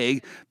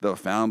vague. The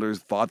founders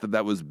thought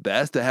that was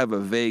best to have a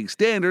vague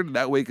standard.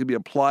 That way it could be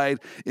applied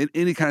in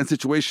any kind of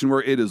situation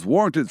where it is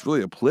warranted. It's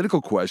really a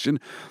political question.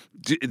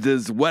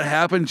 Does what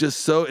happened is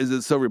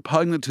it so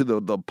repugnant to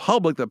the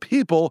public, the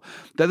people,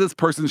 that this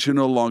person should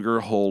no longer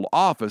hold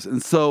office?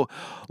 And so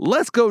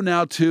let's go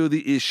now to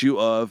the issue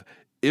of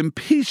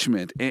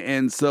impeachment.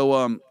 And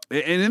so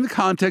And in the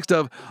context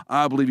of,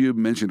 I believe you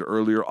mentioned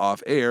earlier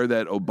off air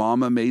that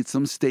Obama made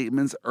some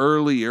statements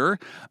earlier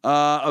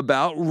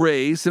about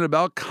race and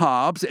about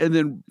cops. And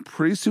then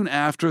pretty soon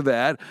after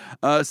that,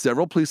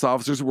 several police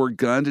officers were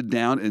gunned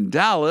down in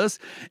Dallas.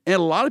 And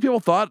a lot of people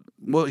thought,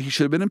 well, he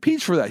should have been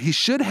impeached for that. He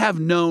should have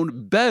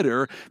known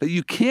better that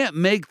you can't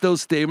make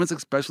those statements,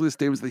 especially the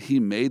statements that he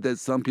made that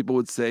some people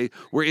would say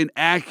were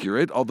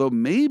inaccurate, although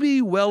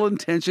maybe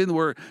well-intentioned,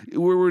 were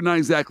not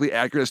exactly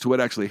accurate as to what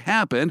actually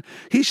happened.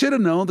 He should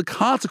have known the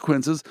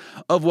consequences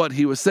of what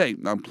he was saying.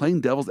 Now, I'm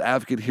playing devil's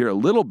advocate here a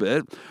little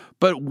bit,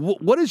 but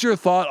what is your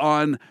thought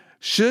on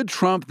should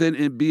Trump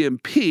then be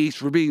impeached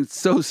for being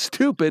so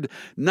stupid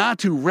not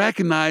to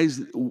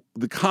recognize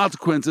the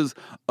consequences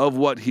of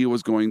what he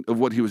was doing?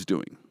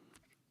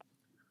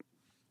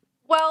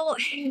 Well,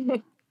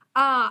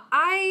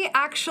 I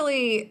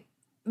actually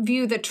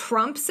view the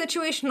Trump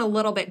situation a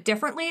little bit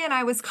differently, and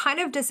I was kind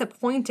of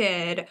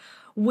disappointed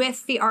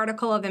with the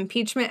article of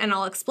impeachment, and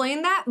I'll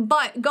explain that.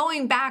 But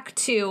going back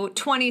to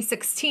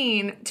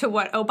 2016, to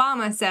what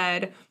Obama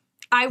said,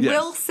 I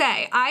will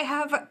say I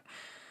have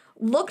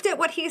looked at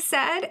what he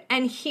said,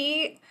 and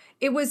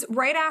it was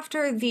right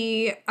after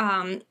the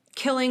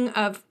killing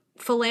of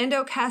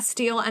Philando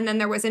Castile, and then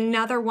there was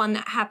another one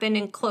that happened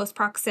in close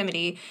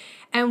proximity.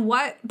 And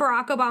what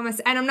Barack Obama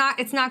said, and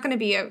it's not going to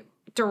be a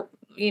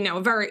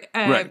very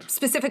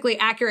specifically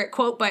accurate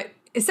quote, but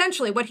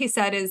essentially what he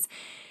said is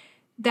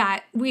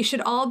that we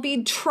should all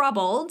be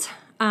troubled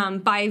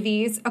by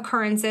these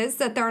occurrences,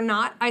 that they're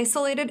not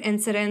isolated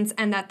incidents,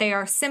 and that they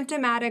are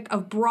symptomatic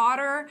of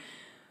broader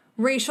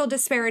racial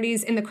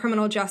disparities in the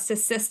criminal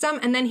justice system.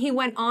 And then he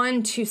went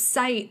on to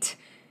cite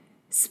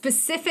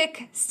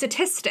specific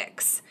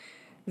statistics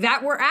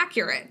that were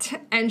accurate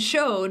and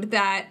showed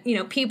that,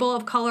 people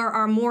of color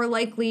are more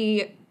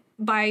likely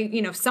by,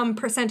 some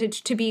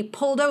percentage to be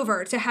pulled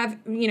over, to have,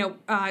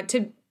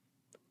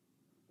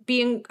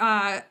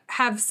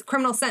 have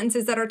criminal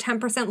sentences that are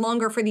 10%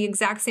 longer for the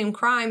exact same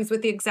crimes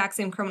with the exact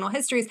same criminal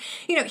histories.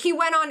 He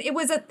went on, it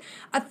was a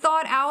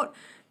thought out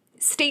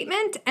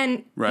statement,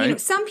 and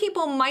some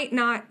people might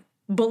not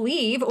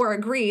believe or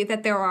agree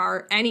that there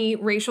are any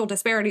racial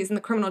disparities in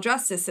the criminal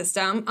justice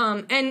system.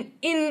 And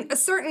in a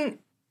certain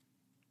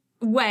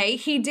way,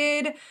 he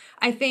did,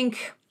 I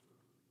think,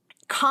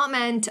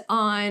 comment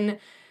on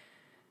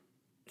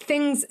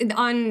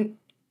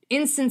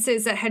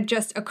instances that had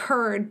just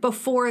occurred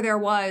before there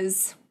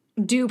was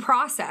due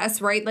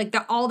process, right? Like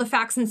all the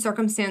facts and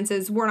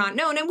circumstances were not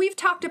known. And we've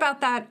talked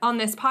about that on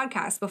this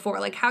podcast before,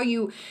 like how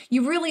you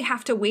really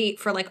have to wait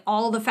for like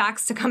all the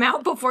facts to come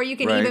out before you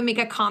can even make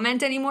a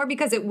comment anymore,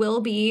 because it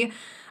will be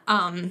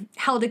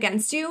held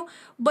against you.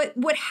 But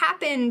what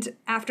happened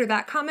after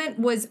that comment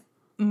was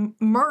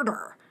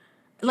murder.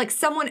 Like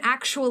someone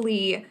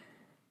actually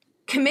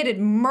committed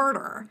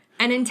murder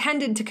and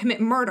intended to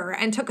commit murder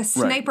and took a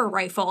sniper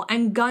rifle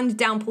and gunned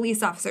down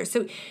police officers.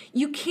 So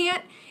you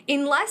can't,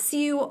 unless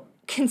you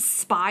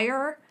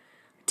conspire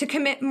to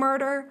commit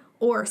murder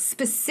or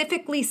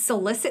specifically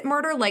solicit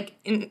murder, like,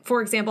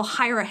 for example,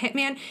 hire a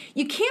hitman,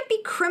 you can't be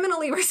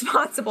criminally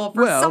responsible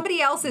for somebody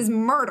else's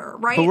murder,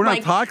 right? But we're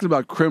not talking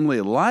about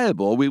criminally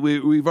liable.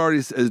 We've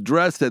already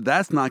addressed that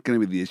that's not going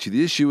to be the issue.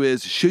 The issue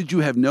is, should you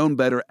have known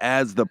better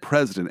as the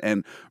president?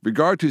 And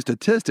regard to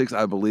statistics,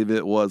 I believe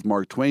it was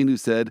Mark Twain who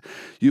said,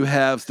 you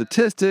have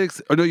statistics,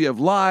 you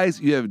have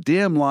lies, you have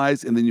damn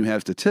lies, and then you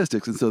have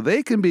statistics. And so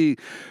they can be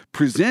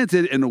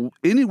presented in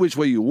any which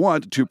way you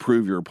want to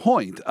prove your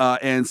point.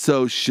 And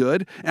so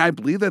and I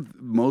believe that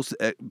most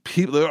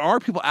people, there are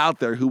people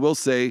out there who will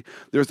say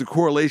there's a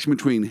correlation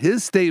between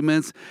his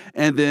statements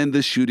and then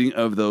the shooting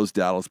of those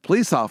Dallas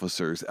police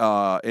officers.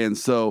 And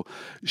so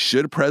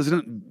should a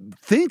president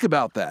think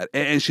about that?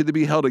 And should they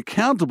be held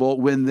accountable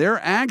when their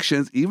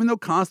actions, even though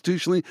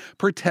constitutionally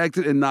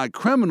protected and not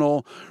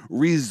criminal,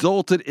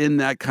 resulted in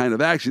that kind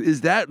of action?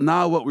 Is that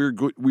not what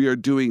we are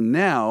doing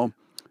now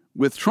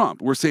with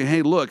Trump? We're saying,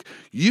 hey, look,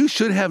 you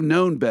should have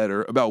known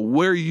better about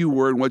where you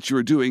were and what you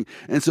were doing,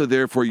 and so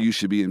therefore you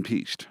should be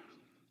impeached.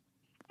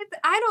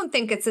 I don't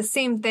think it's the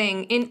same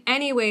thing in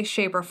any way,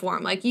 shape, or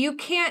form. Like, you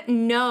can't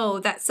know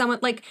that someone,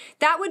 like,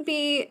 that would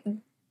be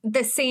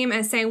the same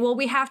as saying, well,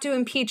 we have to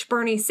impeach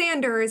Bernie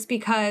Sanders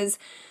because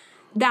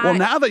that... Well,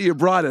 now that you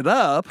brought it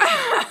up...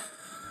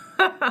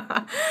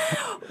 I'm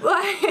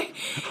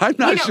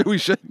not sure we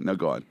should. No,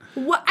 go on.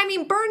 Well, I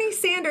mean, Bernie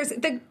Sanders,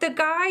 the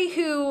guy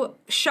who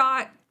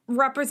shot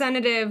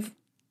Representative,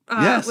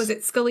 was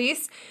it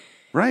Scalise?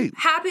 Right.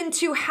 Happened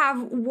to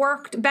have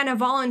been a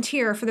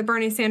volunteer for the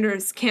Bernie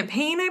Sanders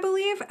campaign, I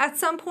believe, at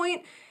some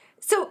point.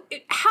 So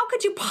how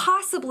could you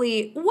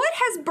possibly, what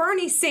has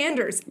Bernie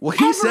Sanders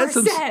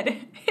said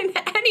in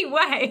any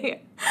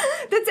way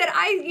that said,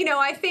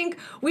 I think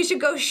we should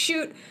go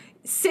shoot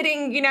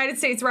sitting United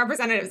States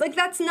representatives? Like,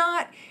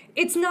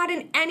 it's not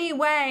in any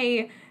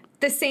way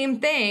the same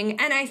thing.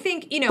 And I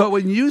think, But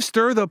when you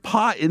stir the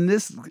pot in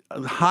this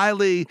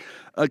highly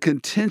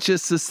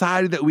contentious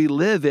society that we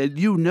live in,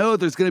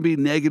 there's going to be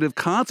negative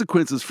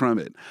consequences from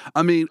it.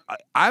 I mean,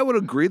 I would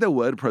agree that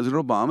what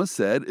President Obama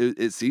said,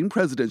 it seemed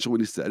presidential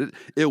when he said it.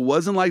 It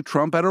wasn't like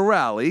Trump at a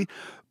rally.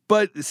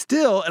 But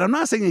still, and I'm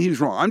not saying that he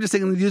was wrong, I'm just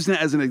saying, using it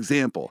as an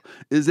example,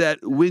 is that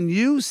when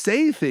you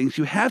say things,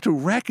 you have to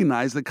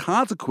recognize the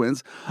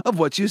consequence of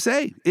what you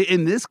say.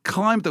 In this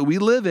climate that we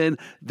live in,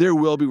 there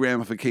will be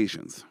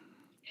ramifications.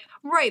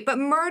 Right, but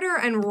murder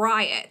and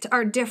riot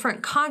are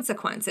different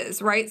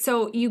consequences, right?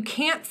 So you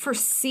can't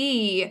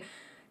foresee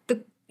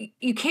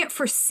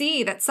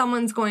that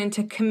someone's going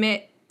to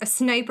commit a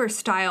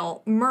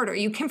sniper-style murder.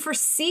 You can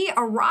foresee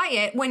a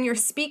riot when you're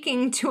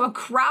speaking to a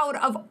crowd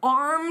of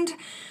armed,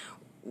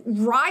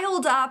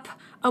 riled up,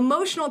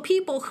 emotional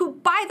people who,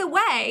 by the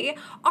way,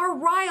 are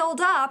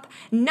riled up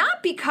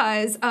not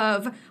because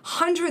of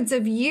hundreds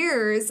of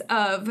years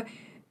of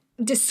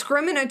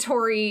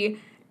discriminatory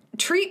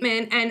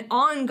treatment and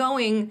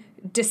ongoing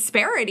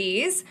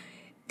disparities.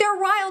 They're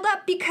riled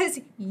up because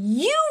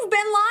you've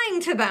been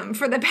lying to them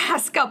for the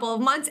past couple of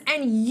months,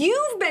 and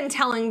you've been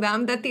telling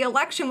them that the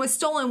election was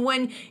stolen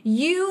when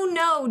you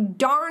know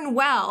darn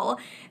well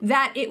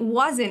that it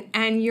wasn't,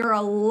 and you're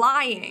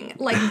lying.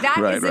 Like,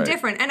 that is the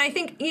difference. And I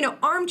think,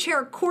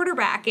 armchair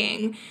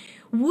quarterbacking,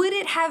 would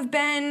it have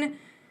been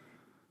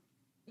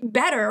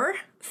better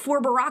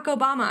for Barack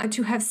Obama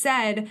to have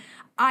said,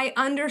 I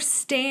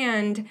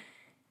understand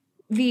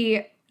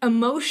the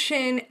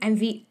emotion and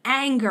the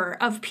anger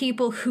of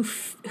people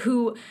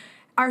who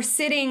are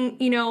sitting,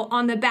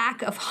 on the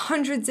back of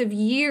hundreds of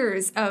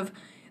years of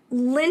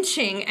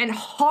lynching and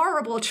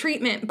horrible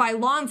treatment by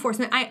law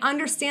enforcement. I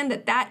understand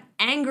that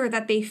anger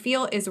that they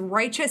feel is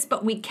righteous,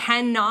 but we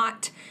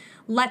cannot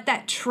let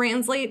that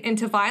translate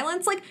into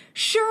violence. Like,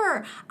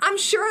 sure, I'm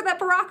sure that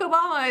Barack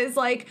Obama is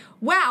like,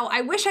 wow,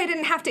 I wish I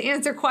didn't have to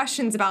answer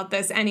questions about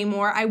this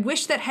anymore. I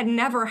wish that had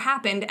never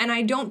happened. And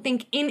I don't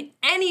think in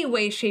any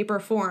way, shape, or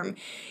form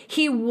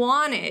he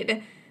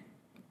wanted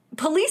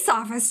police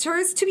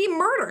officers to be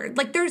murdered.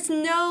 Like, there's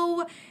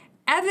no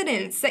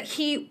evidence that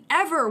he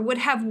ever would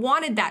have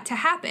wanted that to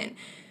happen.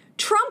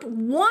 Trump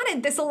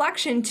wanted this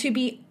election to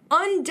be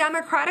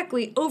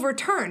undemocratically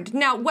overturned.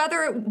 Now,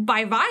 whether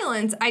by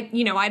violence, I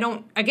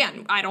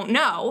don't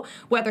know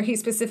whether he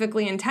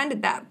specifically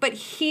intended that, but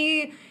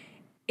he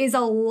is a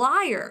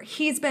liar.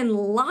 He's been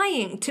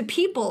lying to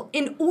people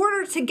in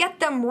order to get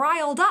them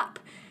riled up.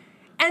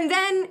 And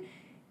then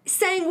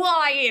saying, well,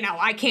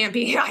 I can't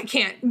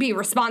be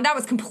responsible. That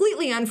was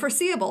completely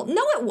unforeseeable.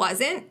 No, it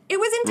wasn't. It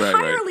was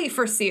entirely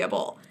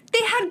foreseeable.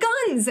 They had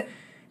guns.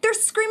 They're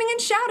screaming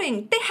and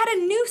shouting. They had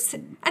a noose,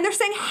 and they're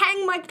saying,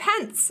 hang Mike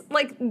Pence.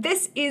 Like,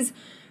 this is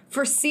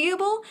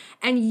foreseeable,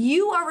 and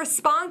you are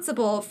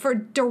responsible for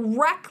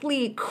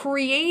directly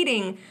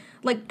creating,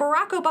 like,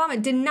 Barack Obama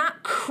did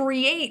not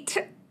create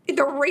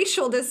the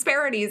racial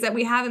disparities that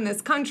we have in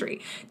this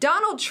country.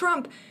 Donald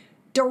Trump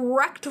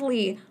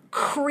directly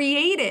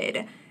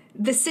created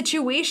the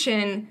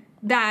situation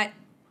that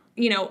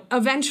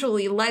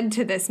eventually led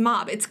to this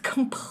mob. It's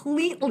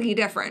completely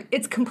different.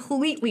 It's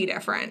completely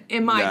different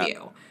in my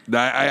view.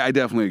 I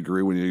definitely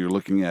agree. When you're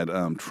looking at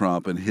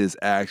Trump and his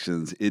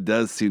actions, it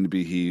does seem to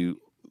be he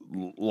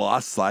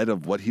lost sight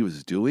of what he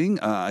was doing.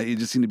 He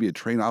just seemed to be a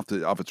train off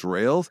its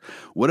rails,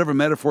 whatever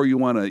metaphor you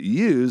want to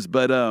use.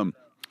 But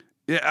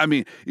yeah, I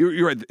mean,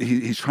 you're right.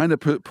 He's trying to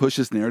push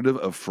this narrative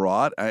of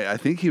fraud. I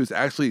think he was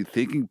actually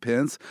thinking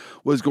Pence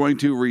was going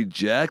to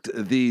reject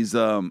these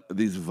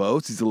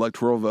votes, these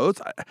electoral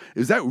votes.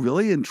 Is that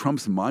really in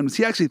Trump's mind? Was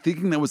he actually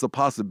thinking that was a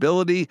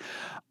possibility?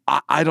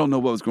 I don't know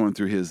what was going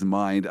through his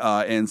mind.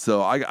 And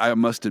so I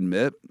must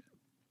admit,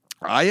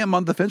 I am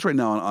on the fence right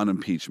now on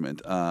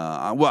impeachment.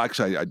 Well,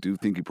 actually, I do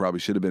think he probably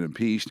should have been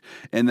impeached.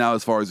 And now,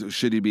 as far as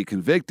should he be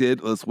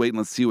convicted, let's wait and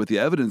let's see what the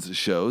evidence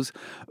shows.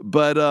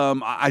 But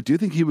I do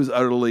think he was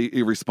utterly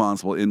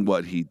irresponsible in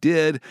what he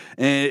did,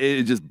 and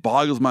it just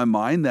boggles my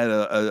mind that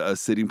a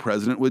sitting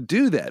president would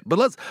do that. But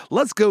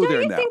let's go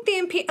there now. Do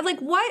you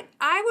think what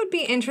I would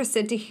be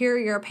interested to hear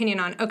your opinion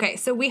on? Okay,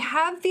 so we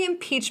have the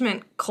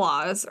impeachment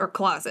clause or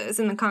clauses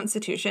in the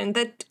Constitution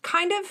that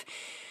kind of,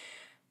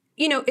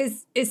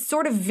 is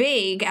sort of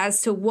vague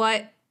as to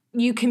what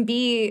you can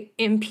be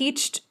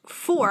impeached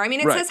for. I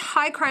mean, it says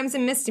high crimes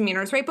and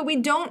misdemeanors, right? But we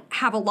don't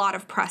have a lot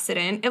of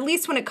precedent, at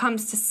least when it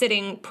comes to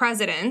sitting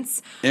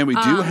presidents. And we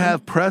do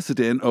have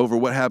precedent over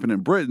what happened in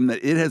Britain,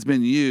 that it has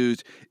been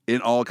used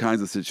in all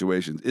kinds of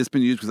situations. It's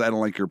been used because I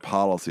don't like your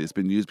policy. It's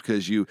been used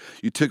because you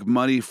took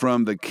money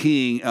from the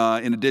king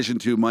in addition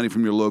to money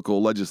from your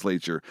local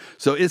legislature.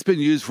 So it's been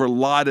used for a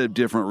lot of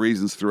different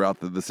reasons throughout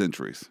the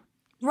centuries.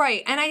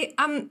 Right.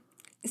 And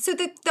so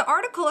the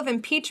article of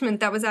impeachment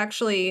that was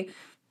actually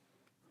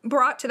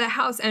brought to the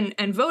House and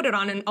voted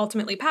on and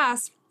ultimately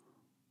passed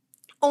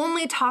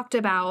only talked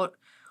about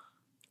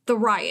the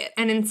riot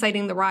and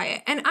inciting the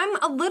riot. And I'm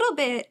a little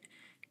bit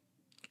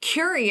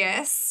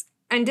curious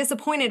and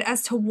disappointed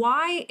as to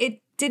why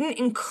it didn't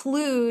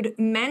include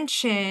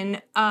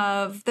mention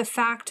of the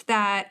fact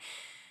that,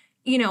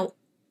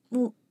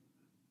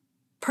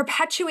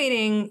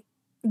 perpetuating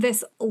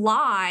this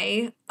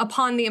lie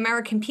upon the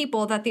American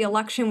people that the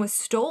election was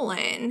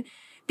stolen.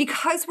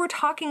 Because we're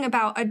talking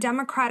about a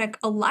democratic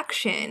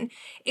election,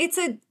 it's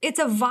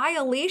a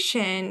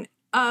violation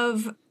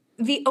of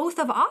the oath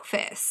of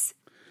office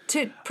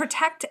to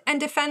protect and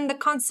defend the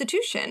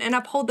Constitution and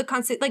uphold the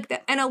Constitution.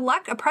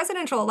 Like a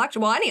presidential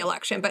election, well, any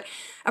election, but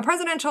a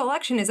presidential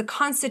election is a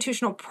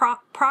constitutional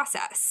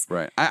process.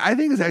 Right. I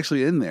think it's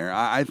actually in there.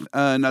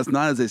 And that's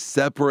not as a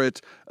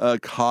separate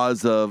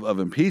cause of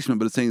impeachment,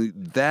 but it's saying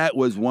that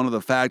was one of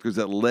the factors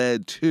that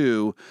led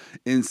to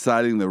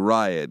inciting the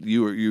riot.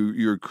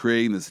 You're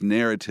creating this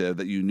narrative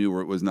that you knew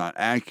was not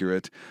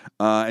accurate,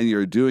 and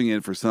you're doing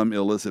it for some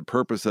illicit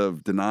purpose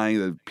of denying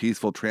the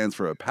peaceful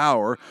transfer of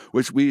power,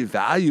 which we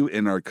value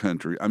in our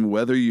country. I mean,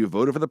 whether you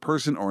voted for the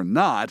person or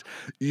not,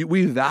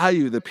 we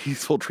value the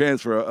peaceful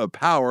transfer of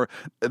power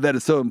that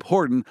is so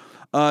important.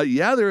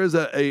 There is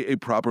a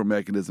proper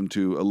mechanism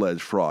to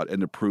allege fraud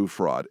and to prove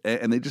fraud,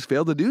 and they just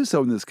failed to do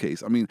so in this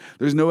case. I mean,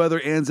 there's no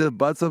other ands if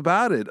buts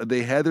about it.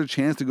 They had their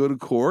chance to go to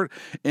court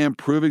and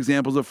prove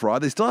examples of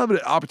fraud. They still have an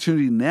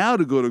opportunity now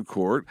to go to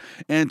court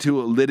and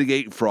to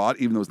litigate fraud,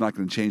 even though it's not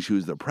going to change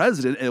who's the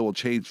president. It will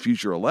change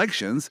future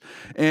elections,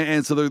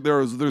 and so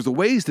there's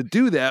ways to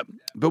do that.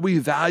 But we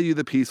value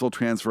the peaceful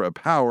transfer of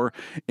power,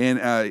 and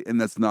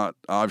that's not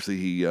obviously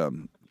he.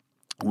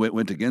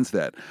 Went against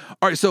that.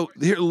 All right, so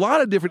here a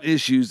lot of different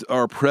issues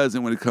are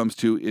present when it comes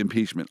to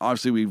impeachment.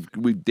 Obviously,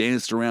 we've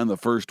danced around the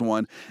first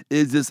one.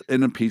 Is this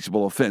an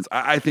impeachable offense?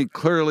 I think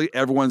clearly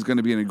everyone's going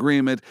to be in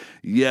agreement.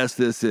 Yes,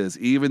 this is.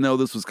 Even though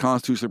this was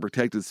constitutionally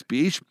protected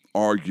speech,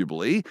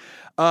 arguably,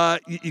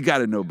 you got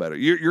to know better.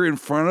 You're in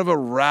front of a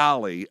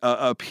rally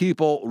of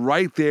people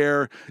right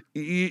there.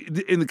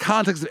 In the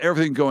context of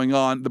everything going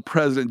on, the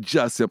president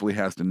just simply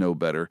has to know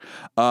better.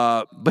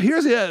 But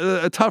here's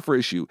a tougher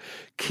issue.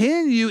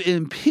 Can you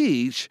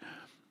impeach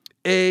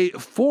a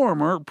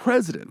former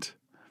president?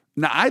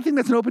 Now, I think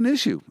that's an open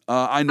issue.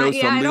 I know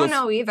some I don't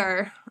know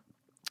either.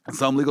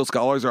 Some legal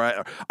scholars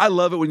are. I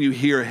love it when you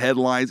hear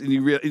headlines and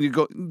you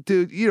go,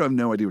 dude, you have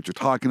no idea what you're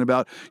talking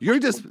about. You're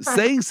just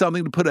saying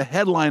something to put a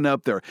headline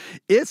up there.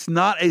 It's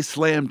not a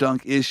slam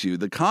dunk issue.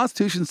 The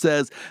Constitution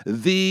says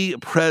the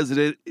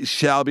president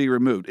shall be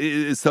removed. It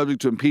is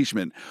subject to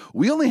impeachment.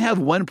 We only have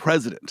one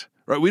president.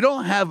 Right, we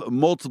don't have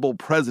multiple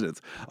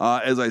presidents.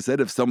 As I said,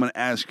 if someone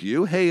asks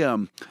you, "Hey,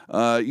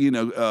 you need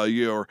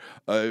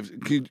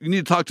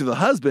to talk to the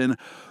husband,"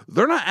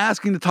 they're not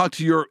asking to talk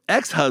to your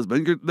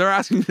ex-husband. They're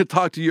asking to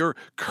talk to your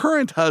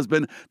current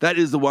husband. That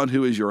is the one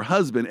who is your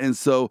husband, and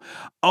so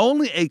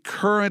only a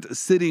current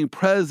sitting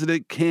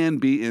president can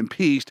be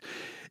impeached.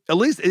 At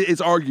least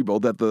it's arguable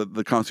that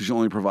the Constitution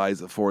only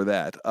provides for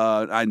that.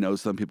 I know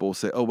some people will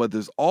say, oh, but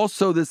there's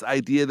also this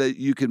idea that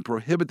you can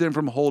prohibit them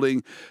from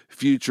holding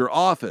future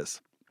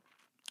office.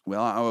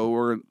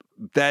 Well,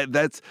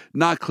 that's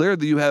not clear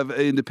that you have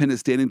independent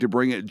standing to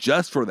bring it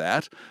just for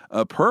that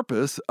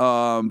purpose.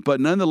 But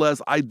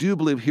nonetheless, I do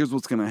believe here's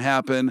what's going to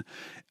happen.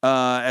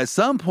 At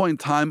some point in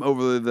time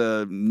over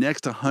the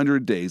next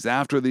 100 days,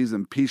 after these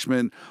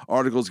impeachment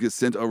articles get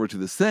sent over to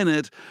the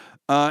Senate,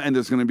 and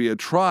there's going to be a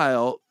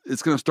trial,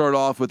 it's going to start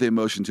off with a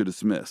motion to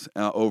dismiss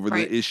over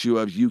the issue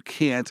of you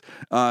can't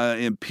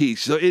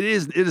impeach. So it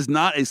is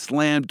not a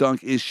slam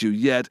dunk issue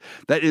yet.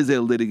 That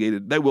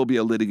will be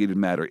a litigated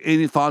matter.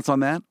 Any thoughts on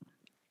that?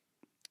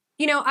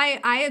 You know,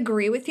 I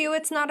agree with you.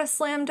 It's not a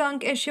slam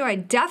dunk issue. I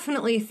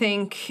definitely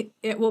think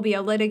it will be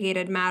a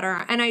litigated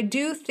matter. And I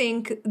do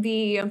think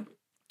the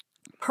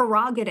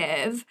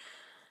prerogative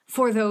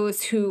for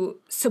those who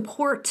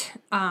support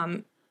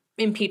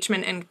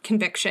impeachment and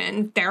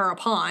conviction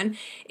thereupon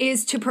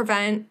is to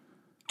prevent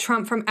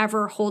Trump from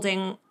ever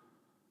holding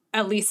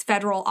at least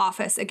federal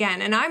office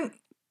again. And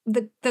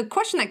the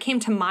question that came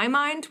to my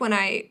mind when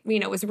I,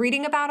 was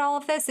reading about all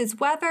of this is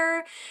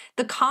whether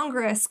the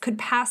Congress could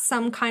pass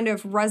some kind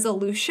of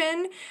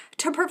resolution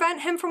to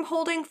prevent him from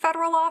holding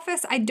federal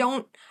office. I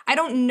don't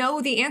know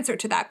the answer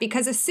to that,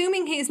 because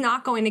assuming he's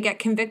not going to get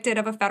convicted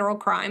of a federal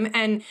crime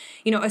and,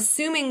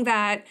 assuming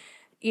that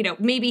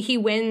maybe he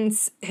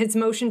wins his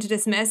motion to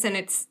dismiss and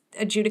it's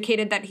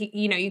adjudicated that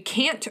you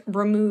can't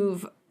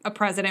remove a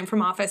president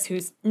from office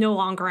who's no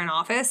longer in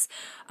office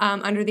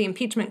under the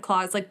impeachment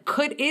clause.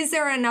 Is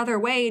there another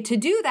way to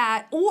do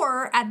that?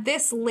 Or at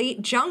this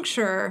late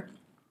juncture,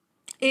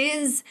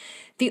 is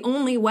the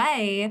only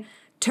way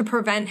to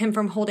prevent him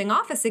from holding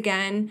office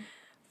again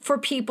for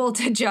people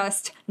to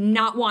just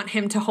not want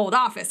him to hold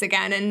office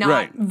again and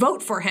not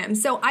vote for him?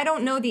 So I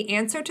don't know the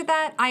answer to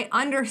that. I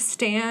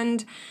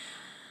understand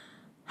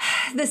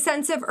the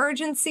sense of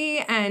urgency,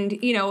 and,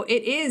 it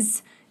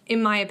is,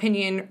 in my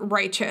opinion,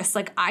 righteous.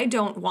 I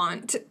don't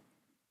want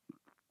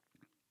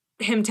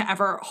him to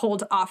ever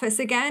hold office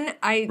again.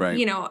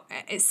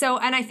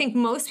 And I think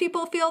most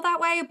people feel that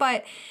way,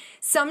 but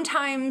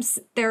sometimes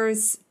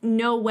there's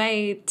no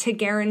way to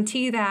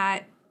guarantee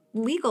that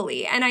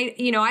legally? And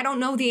I don't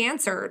know the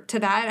answer to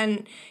that.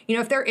 And,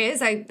 if there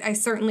is, I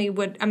certainly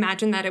would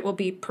imagine that it will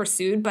be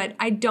pursued, but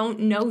I don't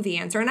know the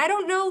answer. And I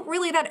don't know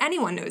really that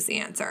anyone knows the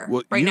answer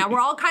now.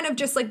 We're all kind of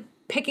just like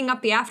picking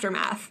up the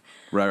aftermath.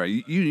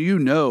 Right. You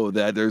know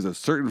that there's a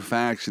certain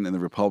faction in the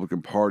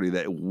Republican Party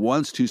that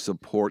wants to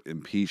support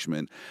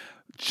impeachment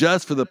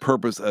just for the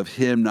purpose of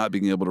him not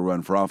being able to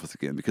run for office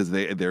again, because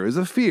there is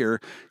a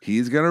fear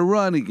he's going to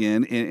run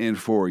again in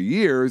 4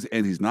 years,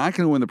 and he's not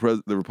going to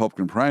win the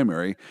Republican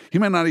primary. He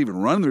might not even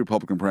run the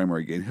Republican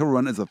primary again. He'll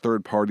run as a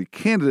third-party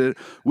candidate,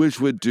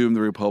 which would doom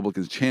the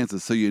Republicans'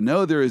 chances. So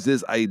there is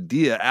this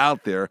idea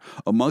out there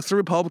amongst the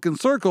Republican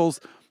circles,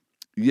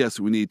 yes,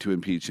 we need to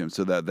impeach him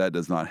so that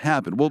does not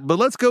happen. Well, but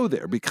let's go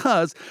there,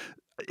 because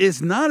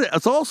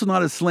it's also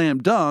not a slam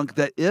dunk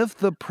that if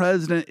the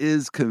president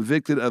is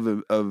convicted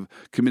of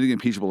committing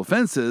impeachable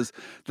offenses,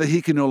 that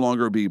he can no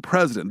longer be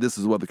president. This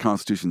is what the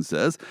Constitution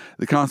says.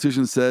 The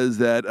Constitution says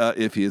that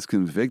if he is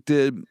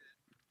convicted,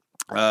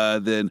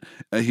 then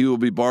he will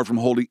be barred from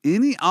holding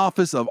any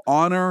office of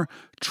honor,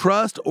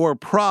 trust, or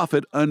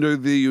profit under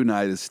the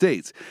United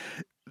States.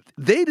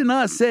 They did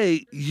not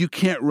say you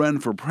can't run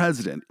for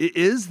president. It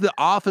is the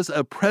office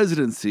of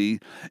presidency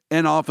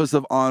and office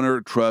of honor,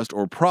 trust,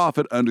 or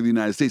profit under the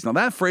United States. Now,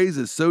 that phrase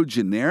is so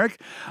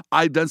generic.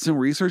 I've done some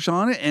research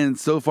on it, and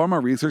so far my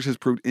research has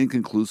proved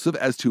inconclusive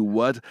as to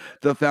what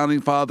the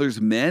Founding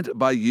Fathers meant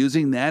by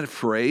using that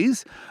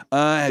phrase.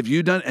 Have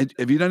you done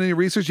any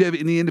research? Do you have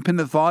any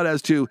independent thought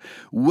as to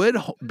would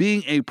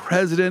being a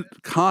president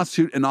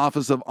constitute an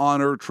office of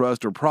honor,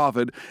 trust, or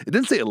profit? It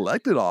didn't say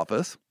elected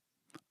office.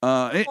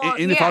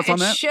 Any thoughts on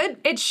that?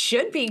 It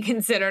should be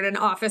considered an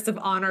office of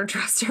honor,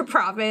 trust, or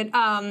profit.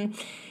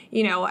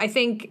 I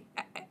think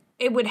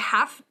it would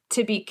have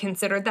to be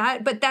considered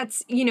that, but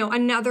that's,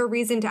 another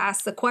reason to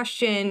ask the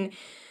question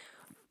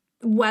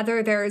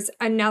whether there's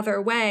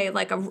another way,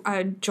 like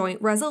a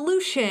joint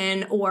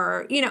resolution,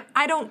 or,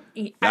 I don't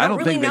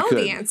really know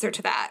the answer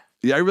to that.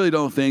 Yeah, I really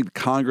don't think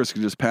Congress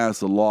could just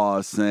pass a law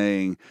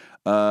saying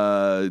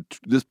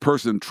this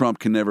person Trump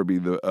can never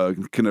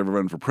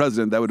run for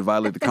president. That would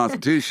violate the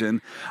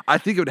Constitution. I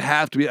think it would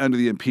have to be under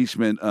the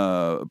impeachment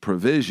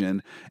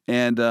provision,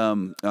 and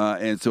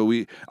so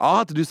I'll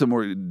have to do some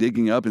more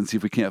digging up and see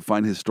if we can't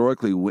find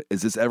historically,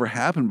 has this ever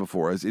happened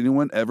before? Has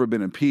anyone ever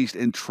been impeached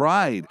and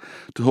tried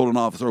to hold an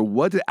office? Or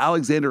what did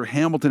Alexander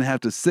Hamilton have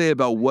to say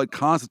about what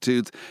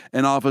constitutes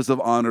an office of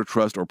honor,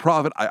 trust, or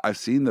profit? I've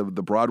seen the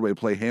Broadway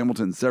play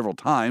Hamilton several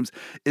times.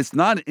 It's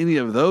not any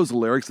of those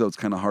lyrics, though it's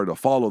kind of hard to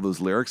follow those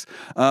lyrics,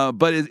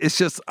 but it's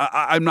just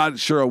I'm not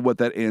sure what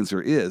that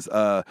answer is.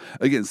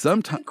 Again,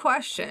 sometimes good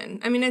question.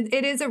 I mean,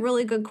 it is a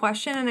really good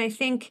question, and I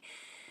think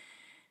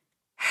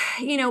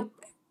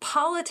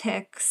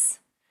politics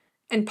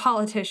and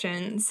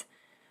politicians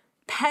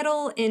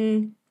peddle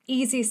in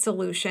easy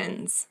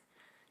solutions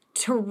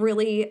to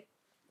really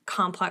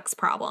complex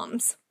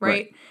problems,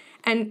 right?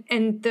 And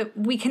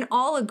we can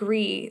all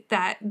agree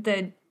that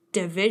the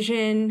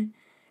division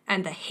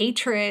and the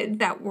hatred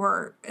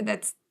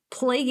that's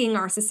plaguing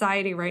our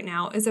society right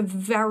now is a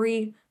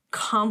very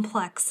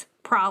complex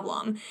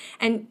problem.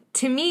 And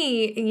to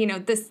me,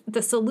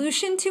 the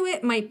solution to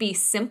it might be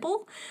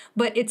simple,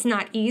 but it's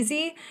not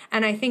easy.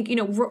 And I think,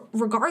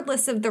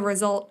 regardless of the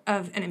result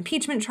of an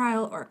impeachment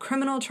trial or a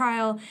criminal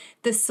trial,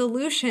 the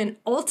solution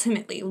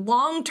ultimately,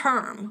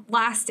 long-term,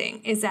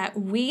 lasting, is that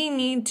we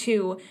need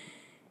to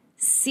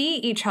see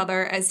each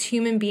other as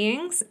human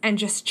beings and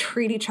just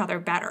treat each other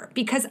better.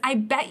 Because I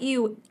bet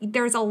you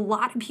there's a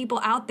lot of people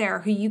out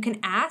there who you can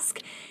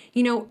ask,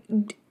 each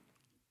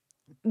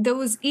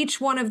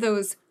one of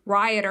those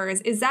rioters,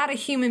 is that a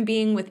human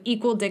being with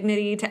equal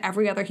dignity to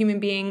every other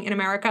human being in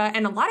America?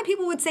 And a lot of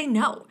people would say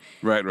no.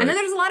 Right. And then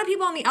there's a lot of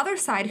people on the other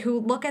side who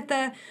look at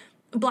the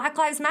Black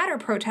Lives Matter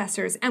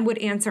protesters and would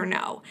answer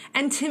no.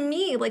 And to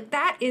me,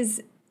 that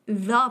is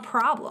the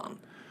problem.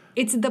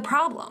 It's the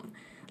problem.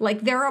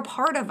 They're a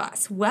part of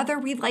us, whether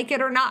we like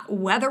it or not,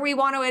 whether we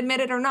want to admit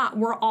it or not.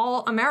 We're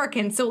all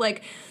Americans. So,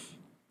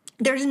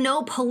 there's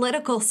no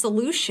political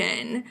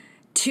solution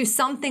to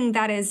something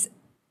that is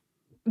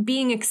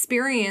being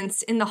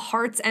experienced in the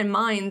hearts and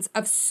minds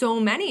of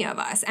so many of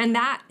us. And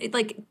that,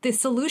 the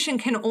solution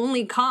can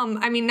only come,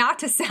 not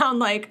to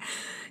sound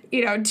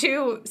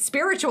too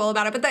spiritual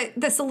about it, but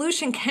the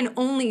solution can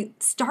only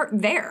start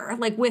there,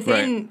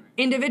 within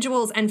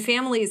individuals and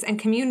families and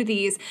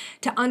communities,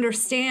 to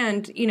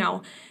understand,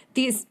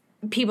 these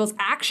people's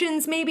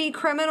actions may be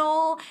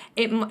criminal.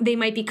 They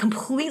might be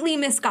completely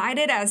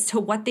misguided as to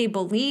what they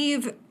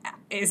believe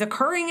is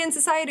occurring in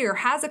society or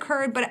has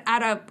occurred. But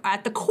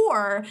at the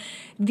core,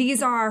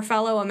 these are our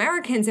fellow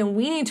Americans, and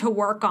we need to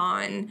work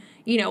on,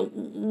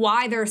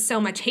 why there's so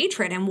much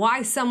hatred and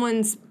why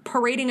someone's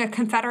parading a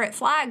Confederate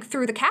flag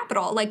through the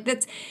Capitol.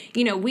 That's,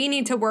 we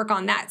need to work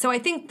on that. So I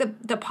think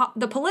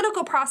the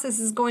political process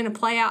is going to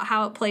play out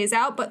how it plays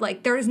out,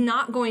 but there's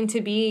not going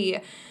to be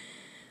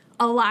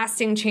a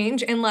lasting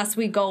change unless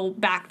we go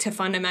back to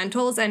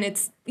fundamentals. And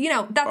it's,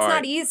 that's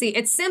not easy.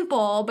 It's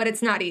simple, but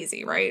it's not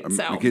easy, right?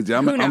 So Mackenzie,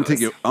 I'm gonna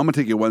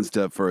take you one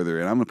step further,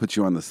 and I'm gonna put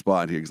you on the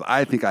spot here because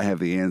I think I have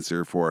the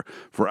answer for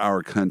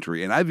our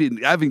country, and I've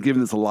been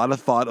giving this a lot of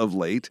thought of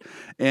late,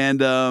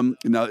 and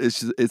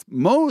it's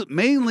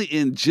mainly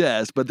in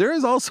jest, but there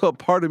is also a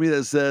part of me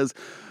that says,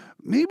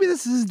 maybe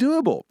this is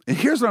doable. And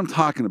here's what I'm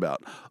talking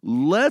about.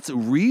 Let's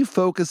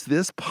refocus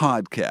this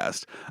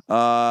podcast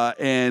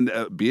and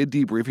be a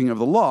debriefing of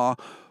the law,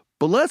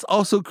 but let's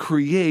also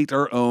create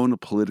our own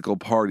political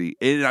party.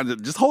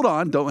 And just hold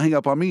on. Don't hang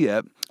up on me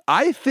yet.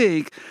 I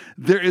think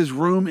there is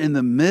room in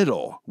the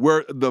middle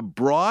where the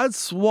broad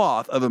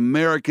swath of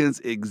Americans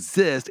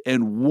exist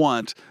and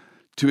want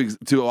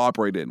to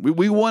operate in.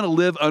 We want to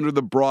live under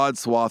the broad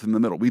swath in the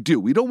middle. We do.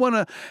 We don't want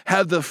to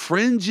have the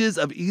fringes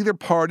of either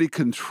party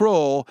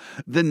control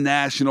the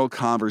national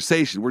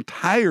conversation. We're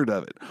tired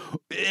of it.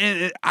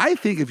 And I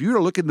think if you were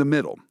to look in the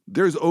middle,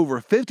 there's over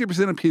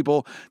 50% of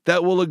people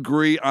that will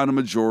agree on a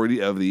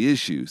majority of the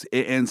issues.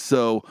 And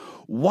so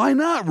why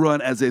not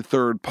run as a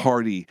third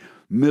party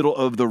middle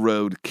of the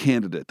road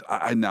candidate?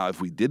 Now, if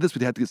we did this,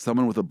 we'd have to get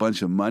someone with a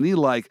bunch of money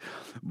like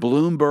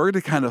Bloomberg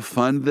to kind of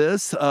fund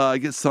this,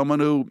 get someone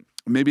who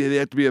maybe they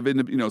have to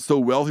be so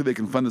wealthy they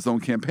can fund this own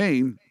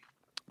campaign.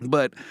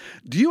 But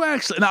do you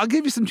actually, and I'll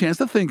give you some chance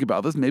to think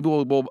about this. Maybe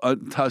we'll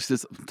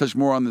touch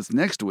more on this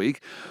next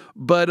week.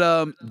 But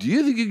do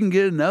you think you can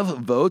get enough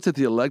votes at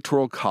the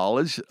Electoral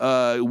College,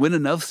 win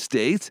enough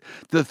states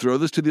to throw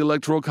this to the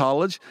Electoral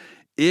College?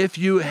 If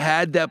you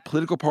had that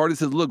political party that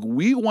says, look,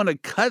 we want to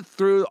cut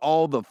through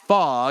all the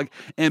fog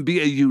and be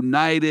a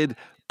united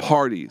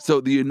party. So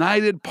the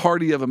United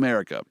Party of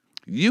America,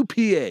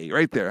 UPA,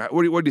 right there.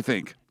 What do you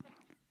think?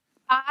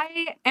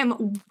 I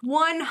am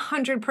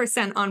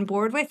 100% on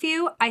board with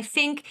you. I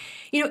think,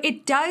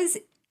 it does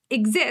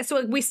exist.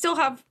 So we still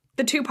have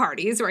the two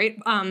parties, right?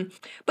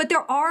 But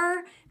there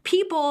are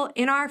people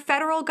in our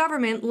federal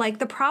government, like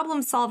the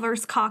Problem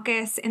Solvers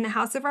Caucus in the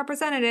House of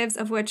Representatives,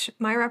 of which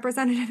my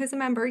representative is a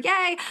member,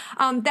 yay,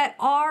 that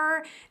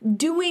are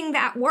doing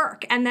that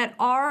work and that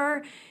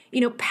are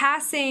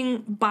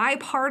passing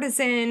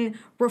bipartisan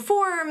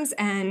reforms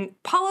and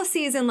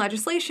policies and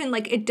legislation.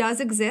 Like, it does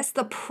exist.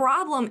 The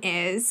problem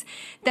is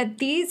that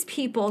these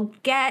people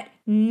get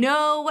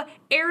no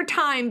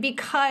airtime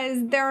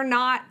because they're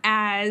not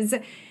as,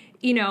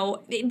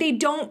 they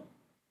don't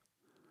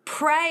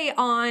prey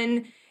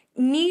on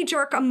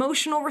knee-jerk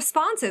emotional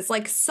responses.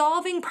 Like,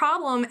 solving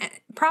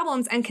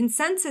problems and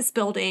consensus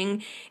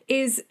building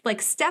is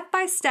like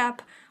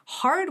step-by-step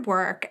hard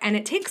work, and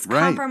it takes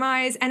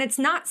compromise, and it's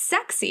not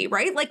sexy,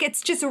 right? Like,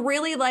 it's just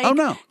really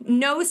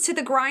nose to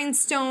the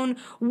grindstone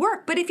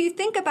work. But if you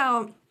think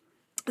about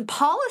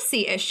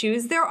policy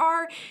issues, there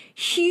are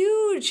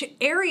huge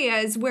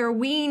areas where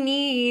we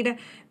need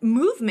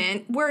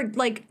movement, where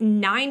like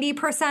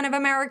 90% of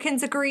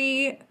Americans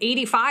agree,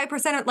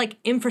 85% of, like,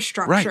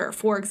 infrastructure,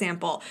 for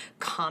example,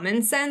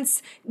 common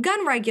sense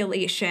gun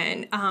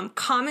regulation,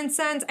 common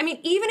sense. I mean,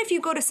 even if you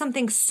go to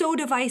something so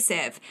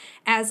divisive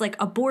as like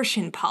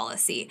abortion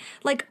policy,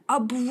 like a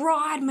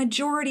broad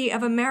majority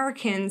of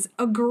Americans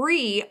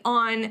agree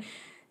on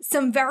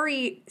some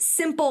very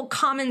simple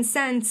common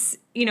sense,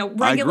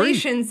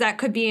 regulations that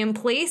could be in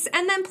place,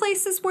 and then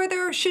places where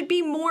there should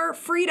be more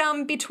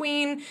freedom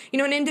between,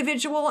 an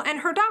individual and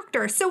her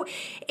doctor. So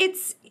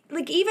it's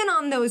like, even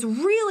on those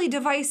really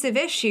divisive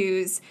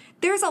issues,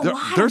 there's a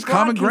lot of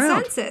broad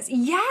consensus.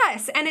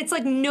 Yes. And it's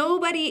like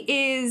nobody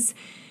is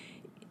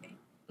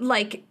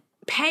like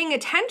paying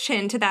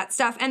attention to that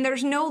stuff, and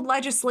there's no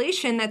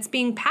legislation that's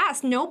being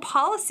passed, no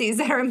policies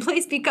that are in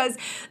place, because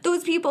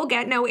those people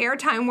get no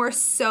airtime. We're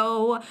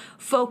so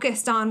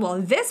focused on,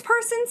 well, this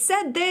person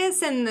said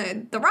this, and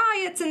the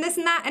riots and this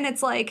and that, and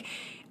it's like,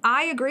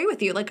 I agree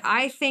with you. Like,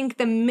 I think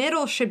the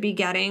middle should be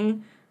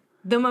getting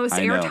the most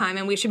airtime,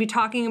 and we should be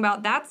talking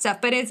about that stuff.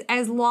 But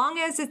as long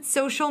as it's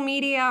social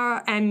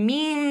media and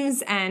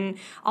memes and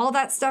all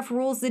that stuff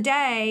rules the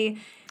day,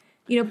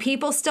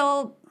 people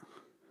still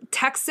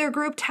text their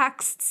group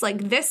texts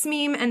like this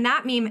meme and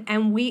that meme,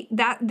 and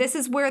this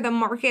is where the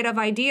market of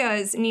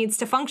ideas needs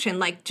to function.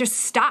 Like, just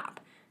stop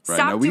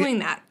doing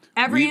that.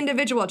 Every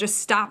individual, just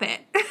stop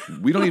it.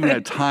 We don't even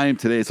have time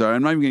today, so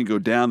I'm not even going to go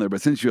down there.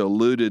 But since you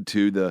alluded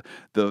to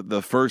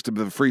the first of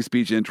the free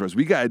speech interests,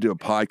 we got to do a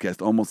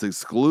podcast almost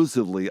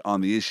exclusively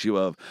on the issue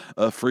of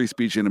free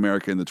speech in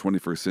America in the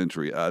 21st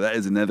century. That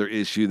is another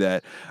issue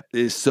that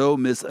is so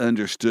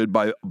misunderstood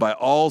by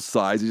all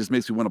sides. It just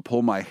makes me want to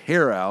pull my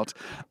hair out.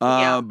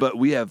 But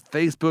we have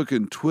Facebook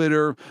and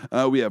Twitter.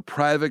 We have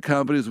private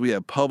companies. We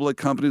have public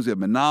companies. We have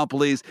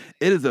monopolies.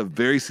 It is a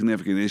very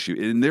significant issue,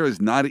 and there is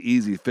not an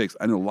easy fix.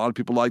 I know a lot of of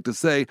people like to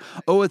say,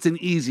 oh, it's an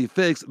easy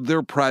fix.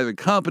 They're private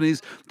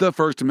companies. The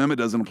First Amendment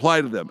doesn't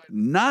apply to them.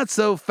 Not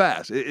so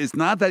fast. It's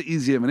not that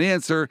easy of an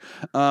answer,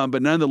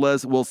 but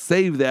nonetheless, we'll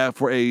save that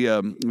for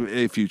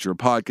a future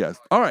podcast.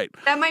 All right.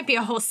 That might be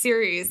a whole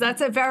series.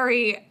 That's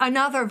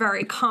another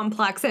very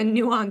complex and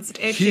nuanced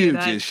issue.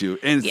 Huge issue.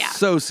 And it's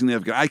so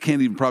significant. I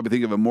can't even probably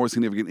think of a more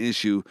significant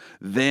issue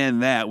than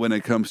that when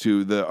it comes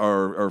to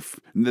the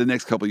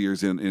next couple of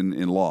years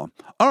in law.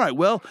 All right.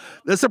 Well,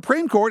 the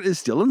Supreme Court is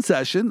still in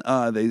session.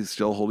 They're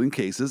still holding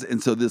cases.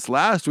 And so this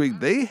last week,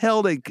 they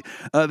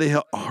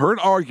heard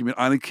argument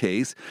on a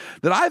case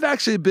that I've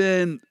actually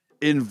been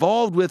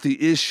involved with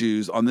the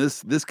issues on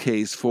this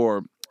case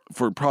for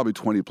probably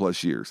 20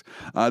 plus years.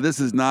 This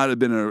has not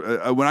been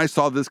when I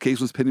saw this case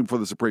was pending for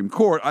the Supreme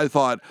Court, I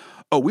thought,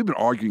 oh, we've been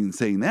arguing and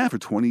saying that for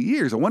 20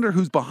 years. I wonder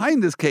who's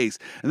behind this case.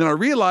 And then I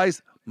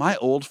realized my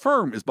old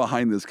firm is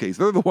behind this case.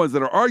 They're the ones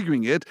that are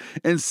arguing it.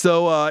 And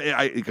so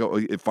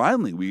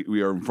finally,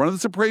 we are in front of the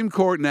Supreme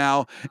Court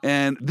now.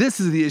 And this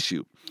is the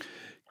issue.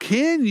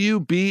 Can you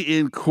be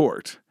in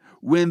court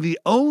when the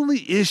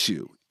only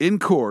issue in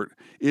court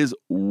is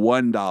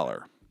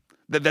 $1?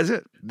 That's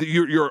it.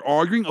 You're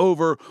arguing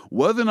over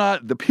whether or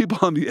not the people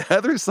on the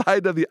other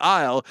side of the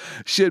aisle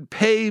should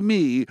pay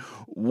me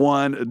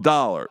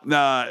 $1.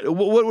 Now,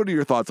 what are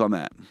your thoughts on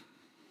that?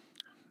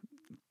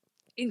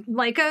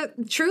 Like a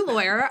true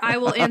lawyer, I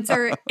will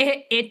answer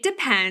it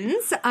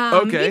depends.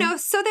 Okay.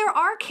 So there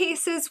are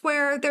cases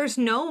where there's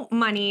no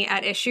money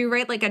at issue,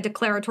 right? Like a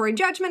declaratory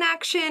judgment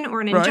action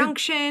or an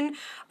injunction.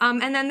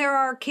 And then there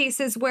are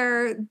cases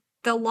where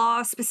the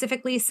law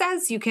specifically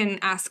says you can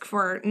ask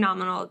for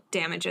nominal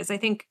damages. I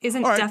think,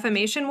 isn't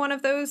defamation one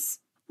of those?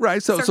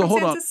 Right. So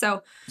hold on.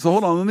 So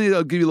hold on. Let me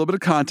give you a little bit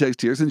of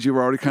context here, since you've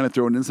already kind of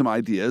thrown in some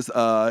ideas.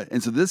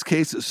 And so this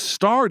case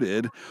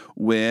started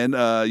when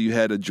you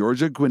had a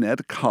Georgia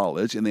Gwinnett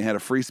College, and they had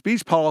a free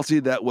speech policy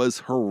that was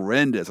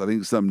horrendous. I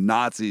think some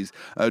Nazis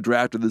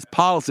drafted this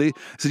policy.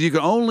 So you can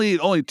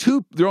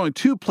there are only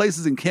two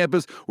places in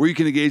campus where you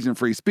can engage in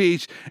free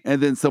speech.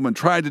 And then someone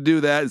tried to do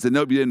that and said,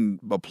 nope, you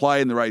didn't apply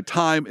in the right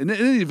time. And in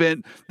any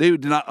event, they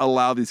did not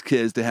allow these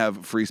kids to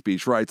have free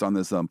speech rights on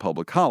this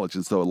public college.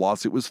 And so a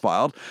lawsuit was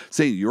filed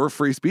saying your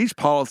free speech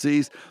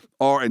policies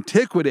are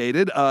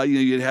antiquated.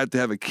 You'd have to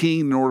have a king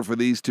in order for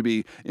these to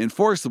be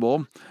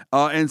enforceable.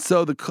 And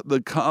so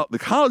the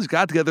college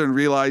got together and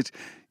realized,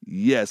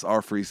 yes,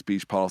 our free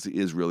speech policy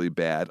is really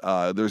bad.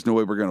 There's no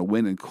way we're going to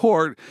win in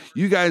court.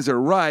 You guys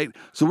are right.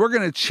 So we're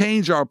going to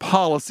change our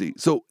policy.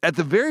 So at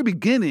the very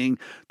beginning,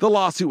 the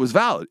lawsuit was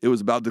valid. It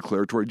was about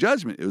declaratory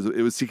judgment.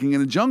 It was seeking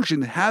an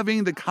injunction,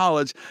 having the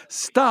college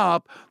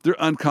stop their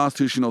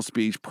unconstitutional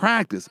speech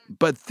practice.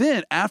 But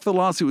then after the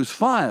lawsuit was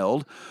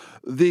filed,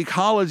 the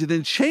college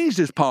then changed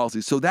its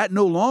policy. So that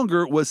no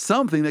longer was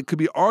something that could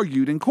be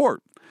argued in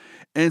court.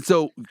 And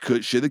so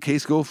should the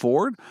case go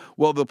forward?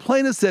 Well, the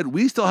plaintiff said,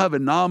 we still have a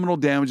nominal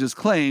damages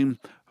claim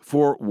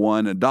for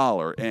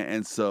 $1.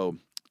 And so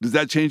does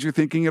that change your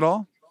thinking at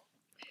all?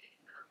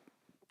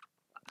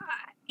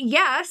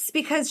 Yes,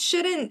 because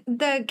shouldn't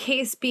the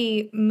case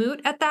be moot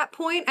at that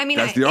point? I mean,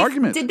 that's the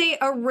argument. Did they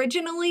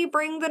originally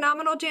bring the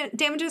nominal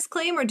damages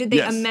claim, or did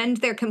they amend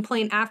their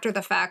complaint after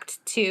the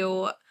fact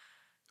to...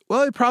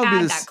 Well, it'd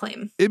probably be that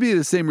claim. It'd be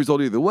the same result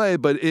either way.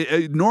 But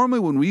normally,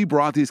 when we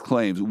brought these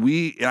claims,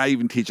 I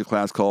even teach a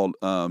class called,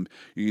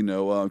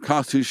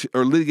 constitution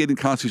or litigating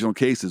constitutional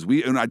cases.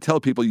 And I tell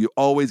people you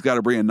always got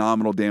to bring a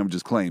nominal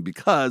damages claim,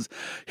 because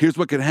here's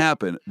what can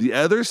happen: the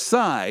other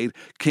side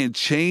can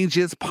change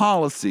its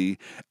policy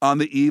on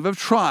the eve of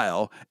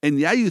trial, and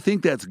you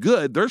think that's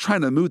good. They're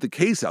trying to moot the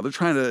case out. They're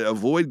trying to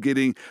avoid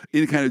getting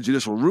any kind of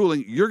judicial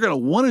ruling. You're going to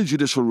want a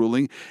judicial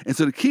ruling, and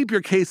so to keep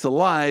your case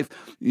alive,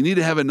 you need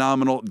to have a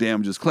nominal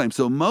damages claim.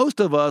 So most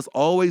of us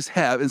always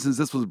have, and since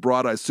this was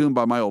brought, I assume,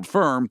 by my old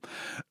firm,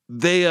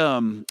 they,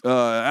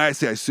 I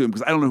say I assume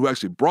because I don't know who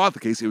actually brought the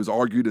case. It was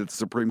argued at the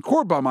Supreme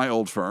Court by my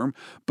old firm,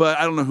 but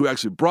I don't know who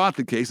actually brought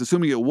the case.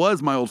 Assuming it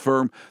was my old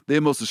firm, they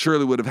most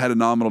assuredly would have had a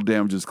nominal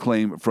damages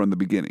claim from the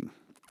beginning.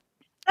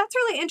 That's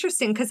really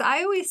interesting, because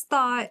I always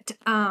thought,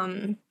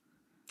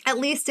 at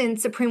least in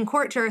Supreme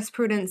Court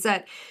jurisprudence,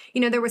 that,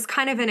 there was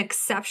kind of an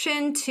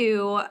exception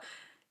to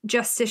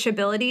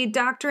justiciability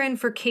doctrine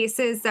for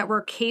cases that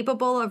were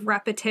capable of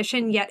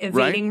repetition yet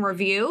evading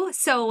review.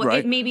 So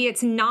maybe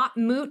it's not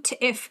moot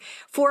if,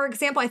 for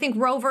example, I think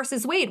Roe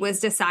versus Wade was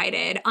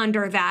decided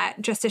under that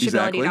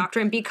justiciability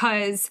doctrine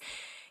because,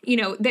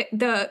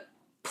 the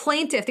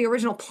plaintiff, the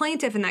original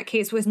plaintiff in that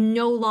case, was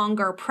no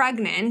longer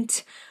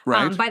pregnant.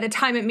 By the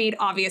time it made,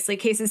 obviously,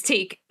 cases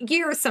take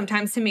years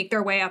sometimes to make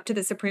their way up to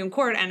the Supreme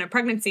Court, and a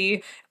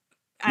pregnancy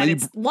at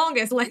its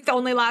longest length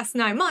only lasts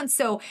 9 months.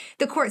 So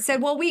the court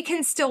said, well, we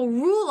can still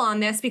rule on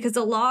this because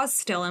the law's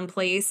still in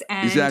place.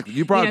 And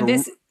You brought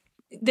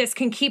this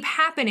can keep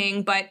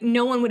happening, but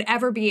no one would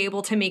ever be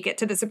able to make it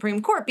to the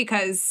Supreme Court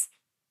because,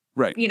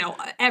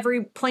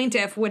 every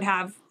plaintiff would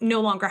have no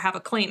longer have a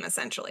claim,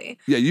 essentially.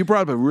 Yeah, you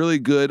brought up a really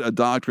good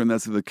doctrine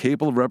that's the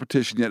capable of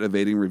repetition yet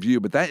evading review,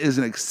 but that is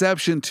an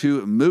exception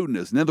to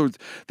mootness. In other words,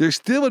 there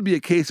still would be a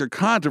case or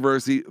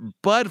controversy,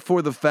 but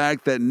for the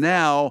fact that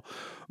now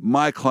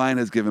my client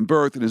has given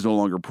birth and is no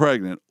longer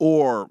pregnant,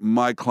 or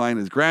my client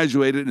has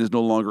graduated and is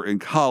no longer in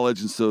college,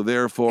 and so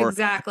therefore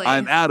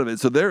I'm out of it.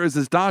 So there is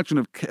this doctrine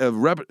of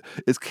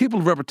is capable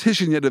of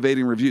repetition yet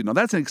evading review. Now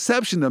that's an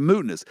exception to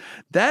mootness.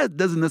 That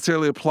doesn't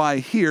necessarily apply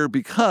here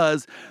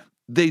because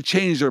they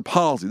changed their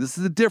policy. This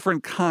is a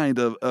different kind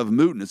of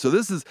mootness. So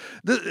this is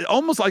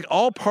almost like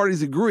all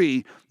parties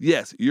agree,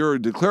 yes, your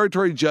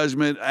declaratory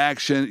judgment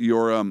action,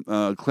 your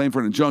claim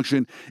for an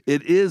injunction,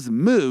 it is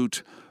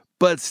moot,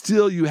 but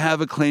still you have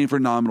a claim for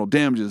nominal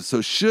damages. So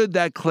should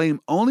that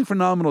claim only for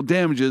nominal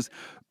damages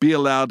be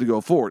allowed to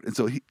go forward? And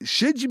so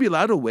should you be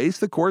allowed to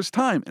waste the court's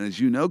time? And as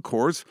you know,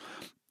 courts,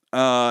 they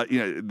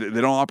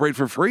don't operate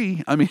for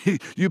free. I mean,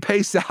 you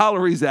pay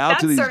salaries out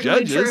to these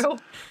judges, true.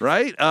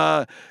 Right?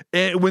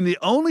 And when the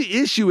only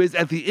issue is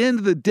at the end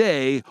of the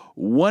day,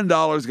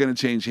 $1 is going to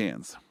change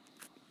hands.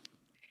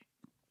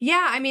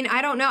 Yeah, I mean,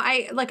 I don't know.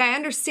 I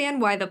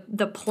understand why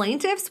the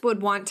plaintiffs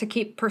would want to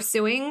keep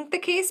pursuing the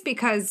case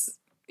because,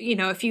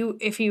 if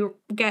you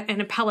get an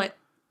appellate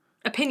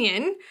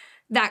opinion,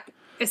 that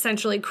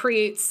essentially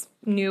creates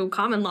new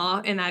common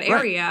law in that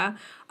area.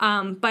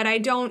 Right. But I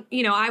don't,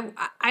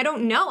 I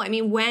don't know. I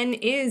mean, when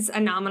is a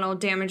nominal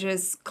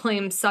damages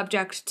claim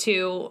subject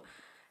to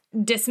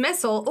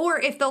dismissal? Or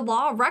if the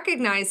law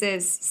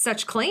recognizes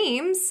such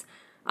claims,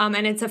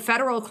 and it's a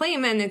federal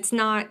claim and it's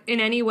not in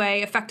any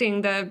way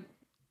affecting the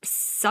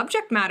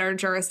subject matter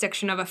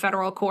jurisdiction of a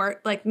federal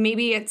court, like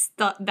maybe it's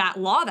that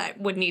law that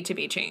would need to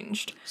be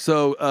changed.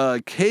 So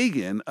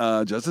Kagan,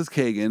 Justice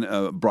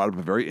Kagan, brought up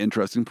a very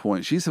interesting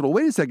point. She said, well,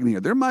 wait a second here.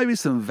 There might be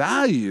some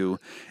value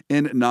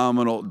in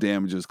nominal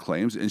damages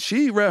claims. And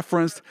she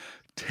referenced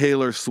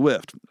Taylor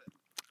Swift.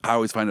 I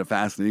always find it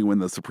fascinating when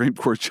the Supreme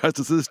Court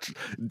justices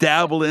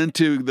dabble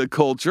into the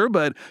culture.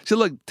 But she said,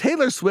 look,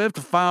 Taylor Swift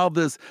filed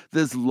this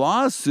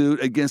lawsuit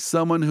against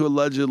someone who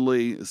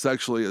allegedly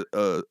sexually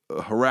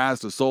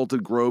harassed,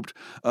 assaulted, groped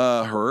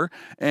her.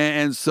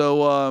 And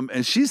so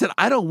she said,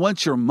 I don't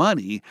want your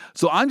money.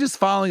 So I'm just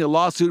filing a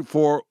lawsuit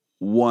for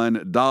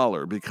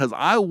 $1 because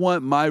I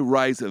want my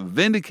rights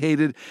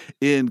vindicated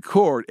in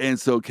court. And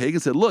so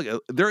Kagan said, look,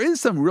 there is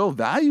some real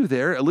value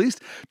there, at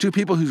least to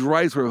people whose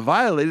rights were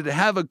violated, to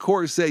have a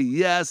court say,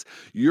 yes,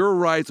 your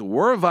rights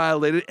were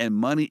violated and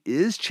money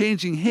is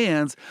changing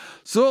hands.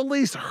 So at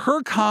least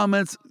her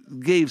comments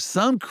gave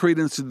some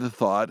credence to the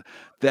thought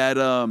that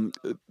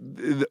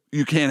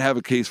you can't have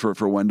a case for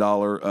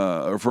 $1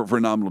 or for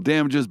nominal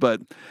damages, but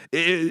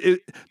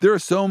there are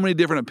so many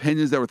different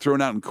opinions that were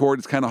thrown out in court.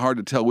 It's kind of hard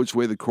to tell which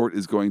way the court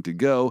is going to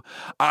go.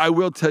 I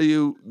will tell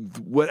you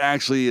what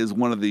actually is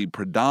one of the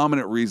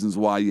predominant reasons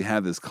why you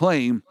have this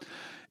claim.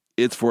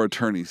 It's for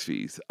attorney's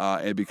fees,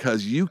 and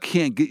because you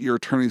can't get your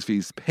attorney's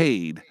fees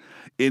paid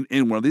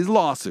in one of these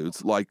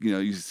lawsuits, like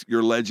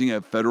you're alleging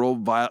a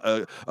federal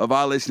a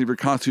violation of your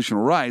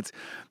constitutional rights.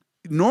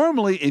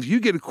 Normally, if you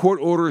get a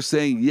court order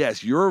saying,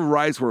 yes, your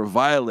rights were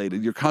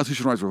violated, your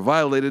constitutional rights were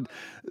violated,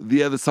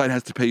 the other side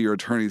has to pay your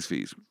attorney's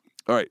fees.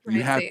 All right,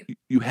 you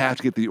have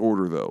to get the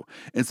order, though.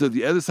 And so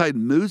the other side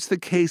moots the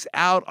case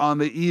out on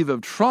the eve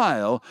of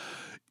trial,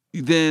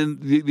 then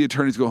the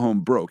attorneys go home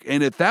broke.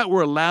 And if that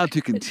were allowed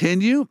to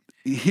continue,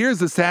 here's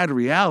the sad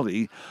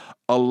reality.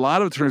 A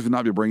lot of attorneys would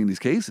not be bringing these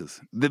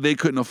cases that they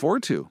couldn't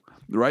afford to.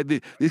 Right?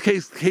 These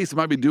cases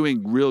might be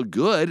doing real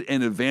good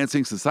and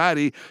advancing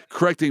society,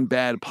 correcting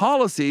bad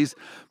policies,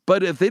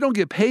 but if they don't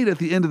get paid at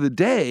the end of the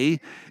day,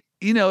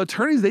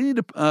 attorneys, they need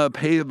to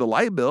pay the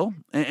light bill.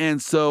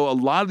 And so a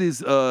lot of these,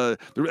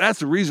 that's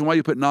the reason why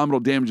you put nominal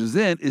damages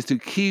in, is to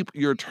keep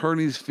your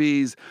attorney's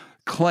fees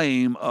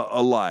claim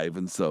alive.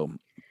 And so...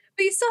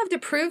 But you still have to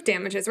prove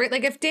damages, right?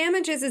 Like if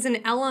damages is an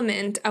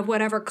element of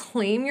whatever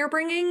claim you're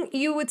bringing,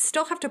 you would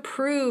still have to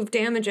prove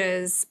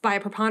damages by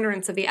a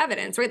preponderance of the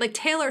evidence, right? Like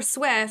Taylor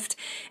Swift,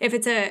 if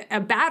it's a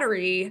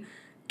battery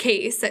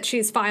case that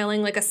she's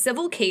filing, like a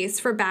civil case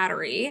for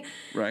battery,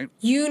 right?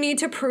 You need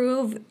to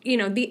prove,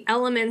 the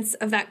elements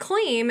of that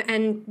claim,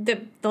 and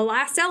the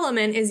last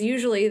element is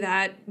usually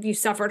that you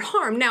suffered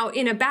harm. Now,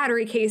 in a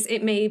battery case,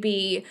 it may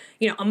be,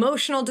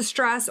 emotional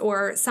distress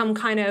or some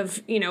kind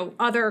of,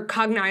 other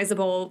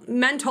cognizable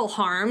mental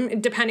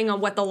harm, depending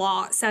on what the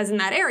law says in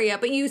that area,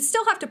 but you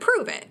still have to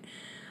prove it.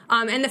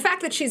 And the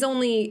fact that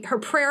her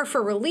prayer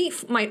for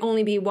relief might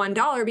only be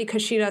 $1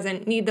 because she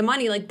doesn't need the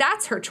money, like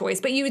that's her choice.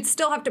 But you would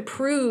still have to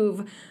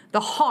prove the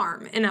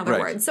harm, in other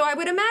words. So I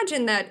would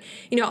imagine that,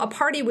 a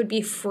party would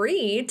be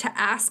free to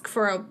ask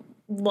for a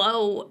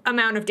low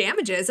amount of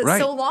damages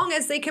so long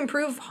as they can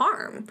prove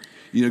harm.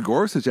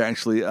 Gorsuch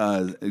actually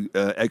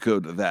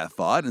echoed that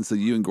thought. And so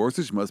you and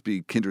Gorsuch must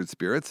be kindred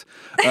spirits.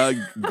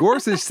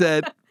 Gorsuch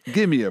said,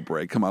 Give me a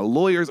break. Come on.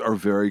 Lawyers are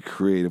very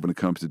creative when it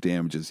comes to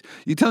damages.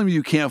 You telling me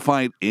you can't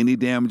find any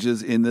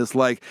damages in this?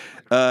 Like,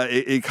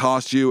 it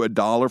cost you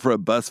 $1 for a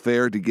bus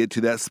fare to get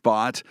to that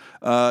spot.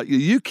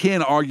 You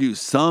can argue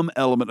some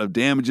element of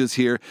damages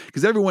here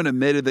because everyone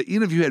admitted that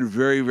even if you had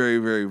very, very,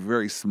 very,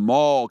 very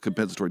small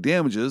compensatory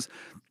damages,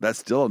 that's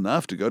still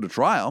enough to go to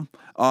trial.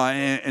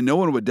 And no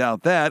one would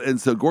doubt that. And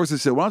so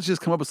Gorsuch said, why don't you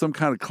just come up with some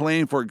kind of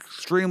claim for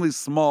extremely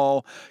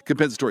small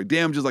compensatory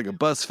damages like a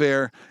bus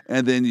fare,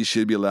 and then you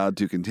should be allowed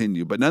to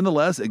continue. But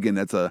nonetheless, again,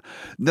 that's in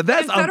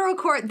federal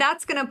court,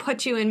 that's going to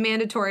put you in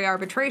mandatory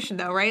arbitration,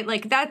 though, right?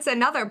 Like, that's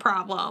another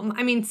problem.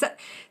 I mean,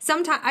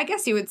 sometimes I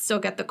guess you would still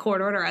get the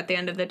court order at the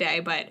end of the day,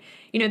 but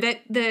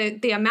that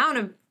the amount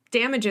of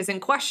damages in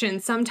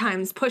question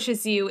sometimes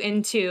pushes you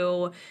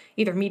into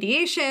either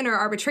mediation or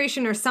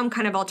arbitration or some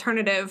kind of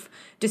alternative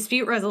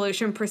dispute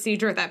resolution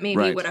procedure that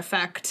maybe would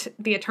affect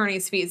the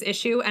attorney's fees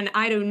issue. And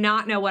I do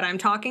not know what I'm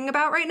talking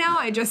about right now.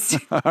 I just,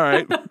 all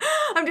right.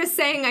 I'm just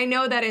saying I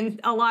know that in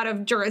a lot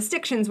of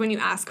jurisdictions, when you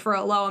ask for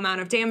a low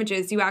amount of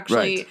damages, you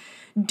actually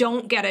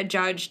don't get a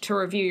judge to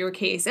review your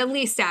case, at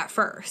least at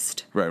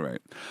first. Right.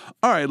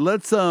 All right,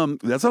 that's on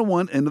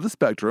one end of the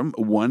spectrum,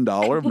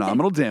 $1 of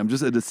nominal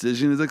damages. A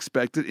decision is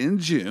expected in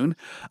June.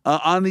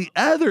 On the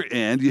other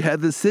end, you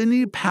had the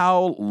Sidney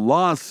Powell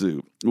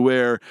lawsuit,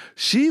 where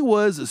she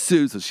was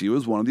sued. So she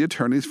was one of the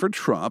attorneys for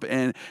Trump,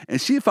 and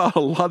she filed a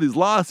lot of these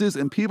lawsuits,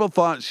 and people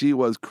thought she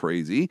was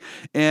crazy.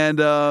 And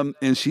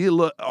she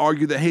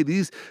argued that, hey,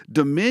 these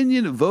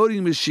Dominion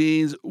voting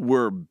machines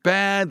were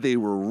bad, they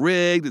were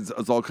rigged, it's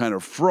all kind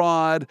of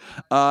fraud.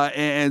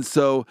 And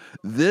so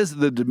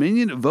the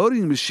Dominion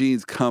voting machines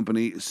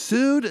company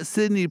sued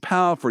Sidney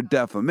Powell for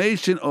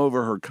defamation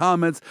over her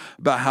comments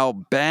about how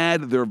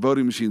bad their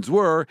voting machines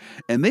were,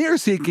 and they are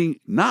seeking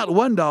not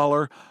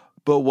 $1,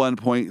 but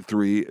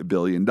 $1.3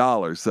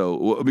 billion.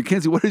 So,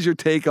 Mackenzie, what is your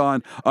take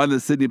on the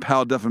Sidney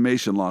Powell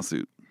defamation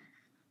lawsuit?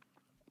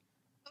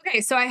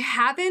 Okay, so I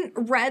haven't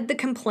read the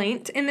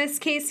complaint in this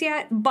case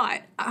yet,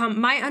 but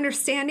my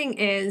understanding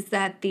is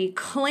that the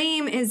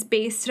claim is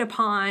based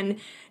upon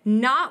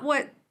not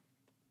what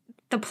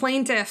the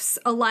plaintiffs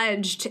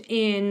alleged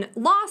in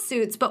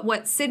lawsuits, but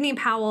what Sidney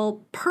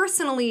Powell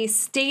personally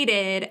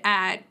stated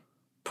at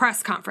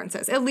press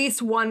conferences, at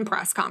least one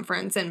press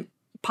conference and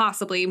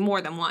possibly more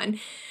than one.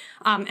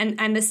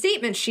 And the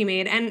statements she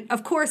made. And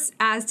of course,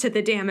 as to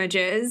the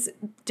damages,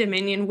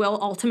 Dominion will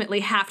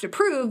ultimately have to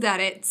prove that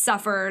it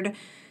suffered,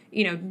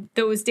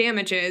 those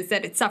damages,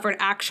 that it suffered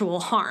actual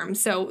harm.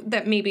 So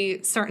that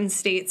maybe certain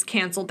states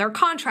canceled their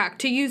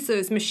contract to use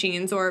those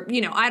machines, or,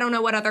 I don't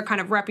know what other kind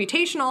of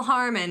reputational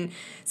harm. And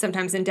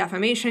sometimes in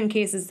defamation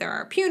cases, there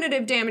are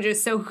punitive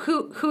damages. So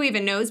who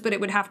even knows, but it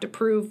would have to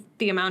prove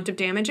the amount of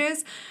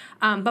damages.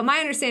 But my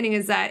understanding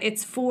is that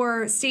it's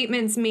for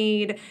statements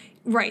made,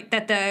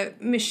 that the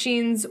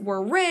machines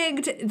were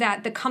rigged,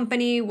 that the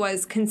company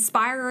was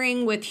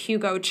conspiring with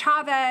Hugo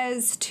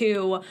Chavez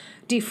to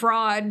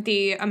defraud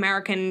the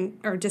American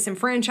or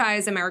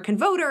disenfranchise American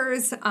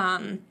voters,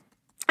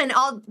 and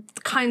all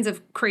kinds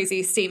of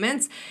crazy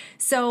statements.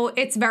 So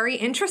it's very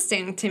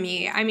interesting to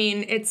me. I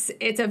mean, it's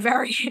a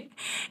very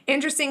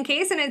interesting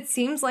case, and it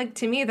seems like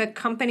to me the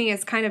company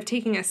is kind of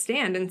taking a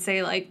stand and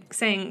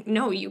saying,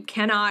 no, you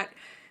cannot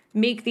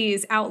make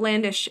these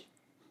outlandish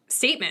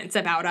statements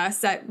about us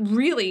that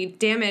really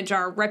damage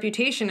our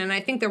reputation. And I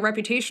think the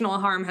reputational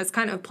harm has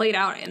kind of played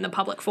out in the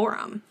public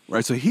forum.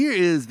 Right. So here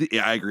is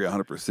I agree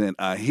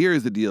 100%. Here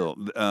is the deal.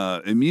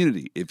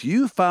 Immunity. If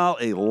you file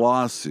a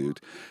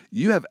lawsuit,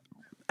 you have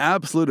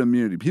absolute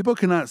immunity. People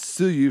cannot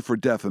sue you for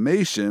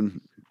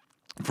defamation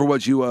for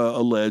what you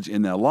allege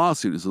in that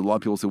lawsuit. So a lot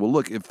of people say, well,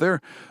 look, if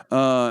they're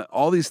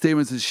all these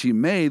statements that she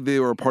made, they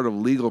were a part of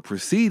legal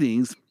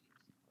proceedings,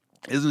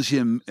 isn't she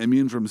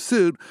immune from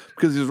suit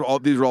because these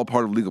are all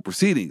part of legal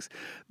proceedings?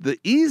 The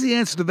easy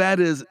answer to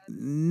that is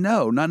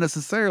no, not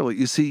necessarily.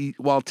 You see,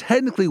 while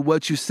technically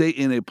what you say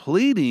in a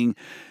pleading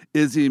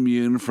is you're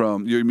immune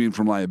from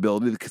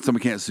liability.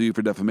 Someone can't sue you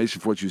for defamation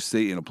for what you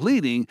say in a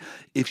pleading.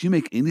 If you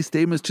make any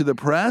statements to the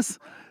press,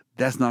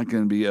 that's not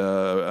going to be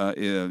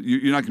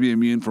you're not going to be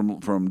immune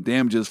from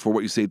damages for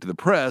what you say to the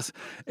press.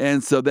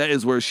 And so that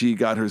is where she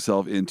got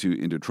herself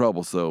into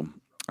trouble. So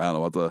I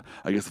don't know,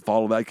 I guess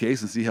follow that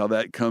case and see how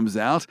that comes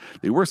out.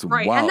 They were some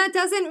right, and that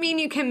doesn't mean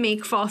you can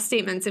make false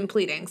statements in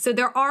pleading. So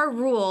there are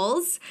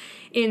rules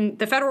in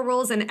the federal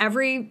rules in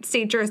every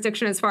state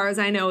jurisdiction, as far as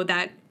I know,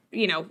 that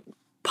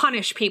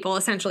punish people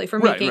essentially for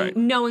making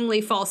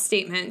knowingly false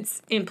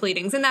statements in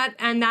pleadings, and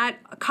that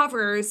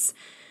covers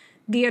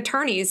the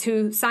attorneys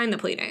who sign the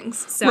pleadings.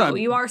 So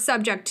you are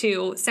subject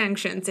to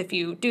sanctions if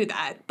you do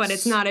that, but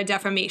it's not a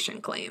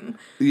defamation claim.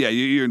 Yeah,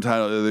 you're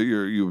entitled.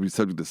 You'll be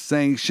subject to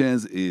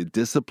sanctions,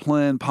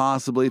 discipline,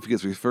 possibly if it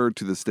gets referred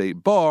to the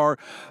state bar,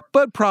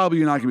 but probably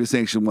you're not going to be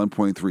sanctioned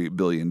 $1.3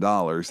 billion.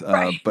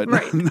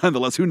 But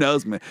nonetheless, who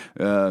knows?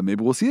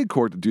 Maybe we'll see a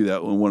court to do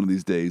that one of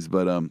these days.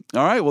 But all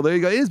right, well, there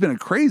you go. It's been a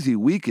crazy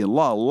week in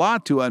law, a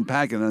lot to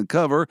unpack and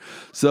uncover.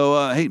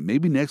 So, hey,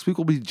 maybe next week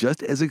will be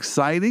just as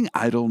exciting.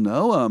 I don't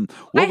know.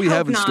 What we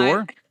have in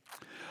store.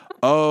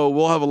 Oh,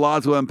 we'll have a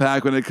lot to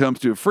unpack when it comes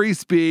to free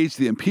speech.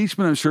 The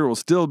impeachment, I'm sure, will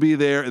still be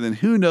there. And then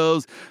who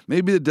knows?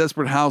 Maybe the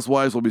Desperate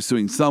Housewives will be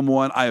suing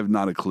someone. I have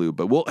not a clue.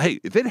 But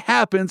hey, if it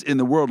happens in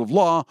the world of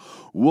law,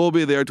 we'll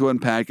be there to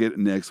unpack it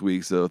next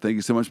week. So thank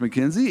you so much,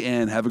 Mackenzie,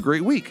 and have a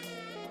great week.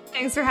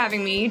 Thanks for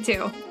having me. You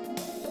too.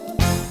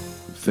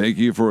 Thank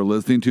you for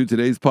listening to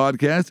today's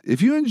podcast.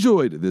 If you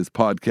enjoyed this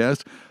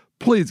podcast,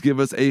 please give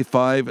us a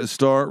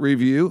 5-star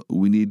review.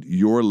 We need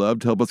your love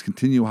to help us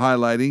continue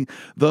highlighting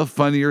the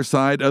funnier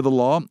side of the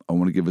law. I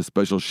want to give a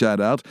special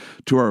shout out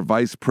to our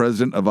Vice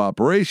President of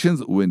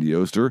Operations, Wendy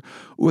Oster,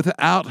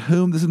 without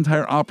whom this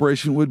entire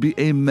operation would be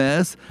a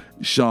mess.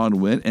 Sean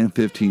Wynn and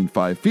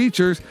 15-5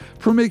 Features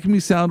for making me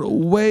sound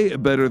way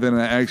better than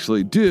I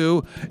actually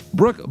do.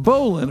 Brooke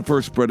Boland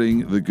for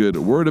spreading the good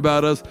word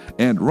about us.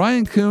 And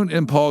Ryan Kuhn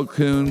and Paul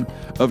Kuhn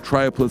of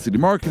Triplicity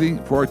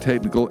Marketing for our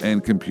technical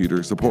and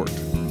computer support.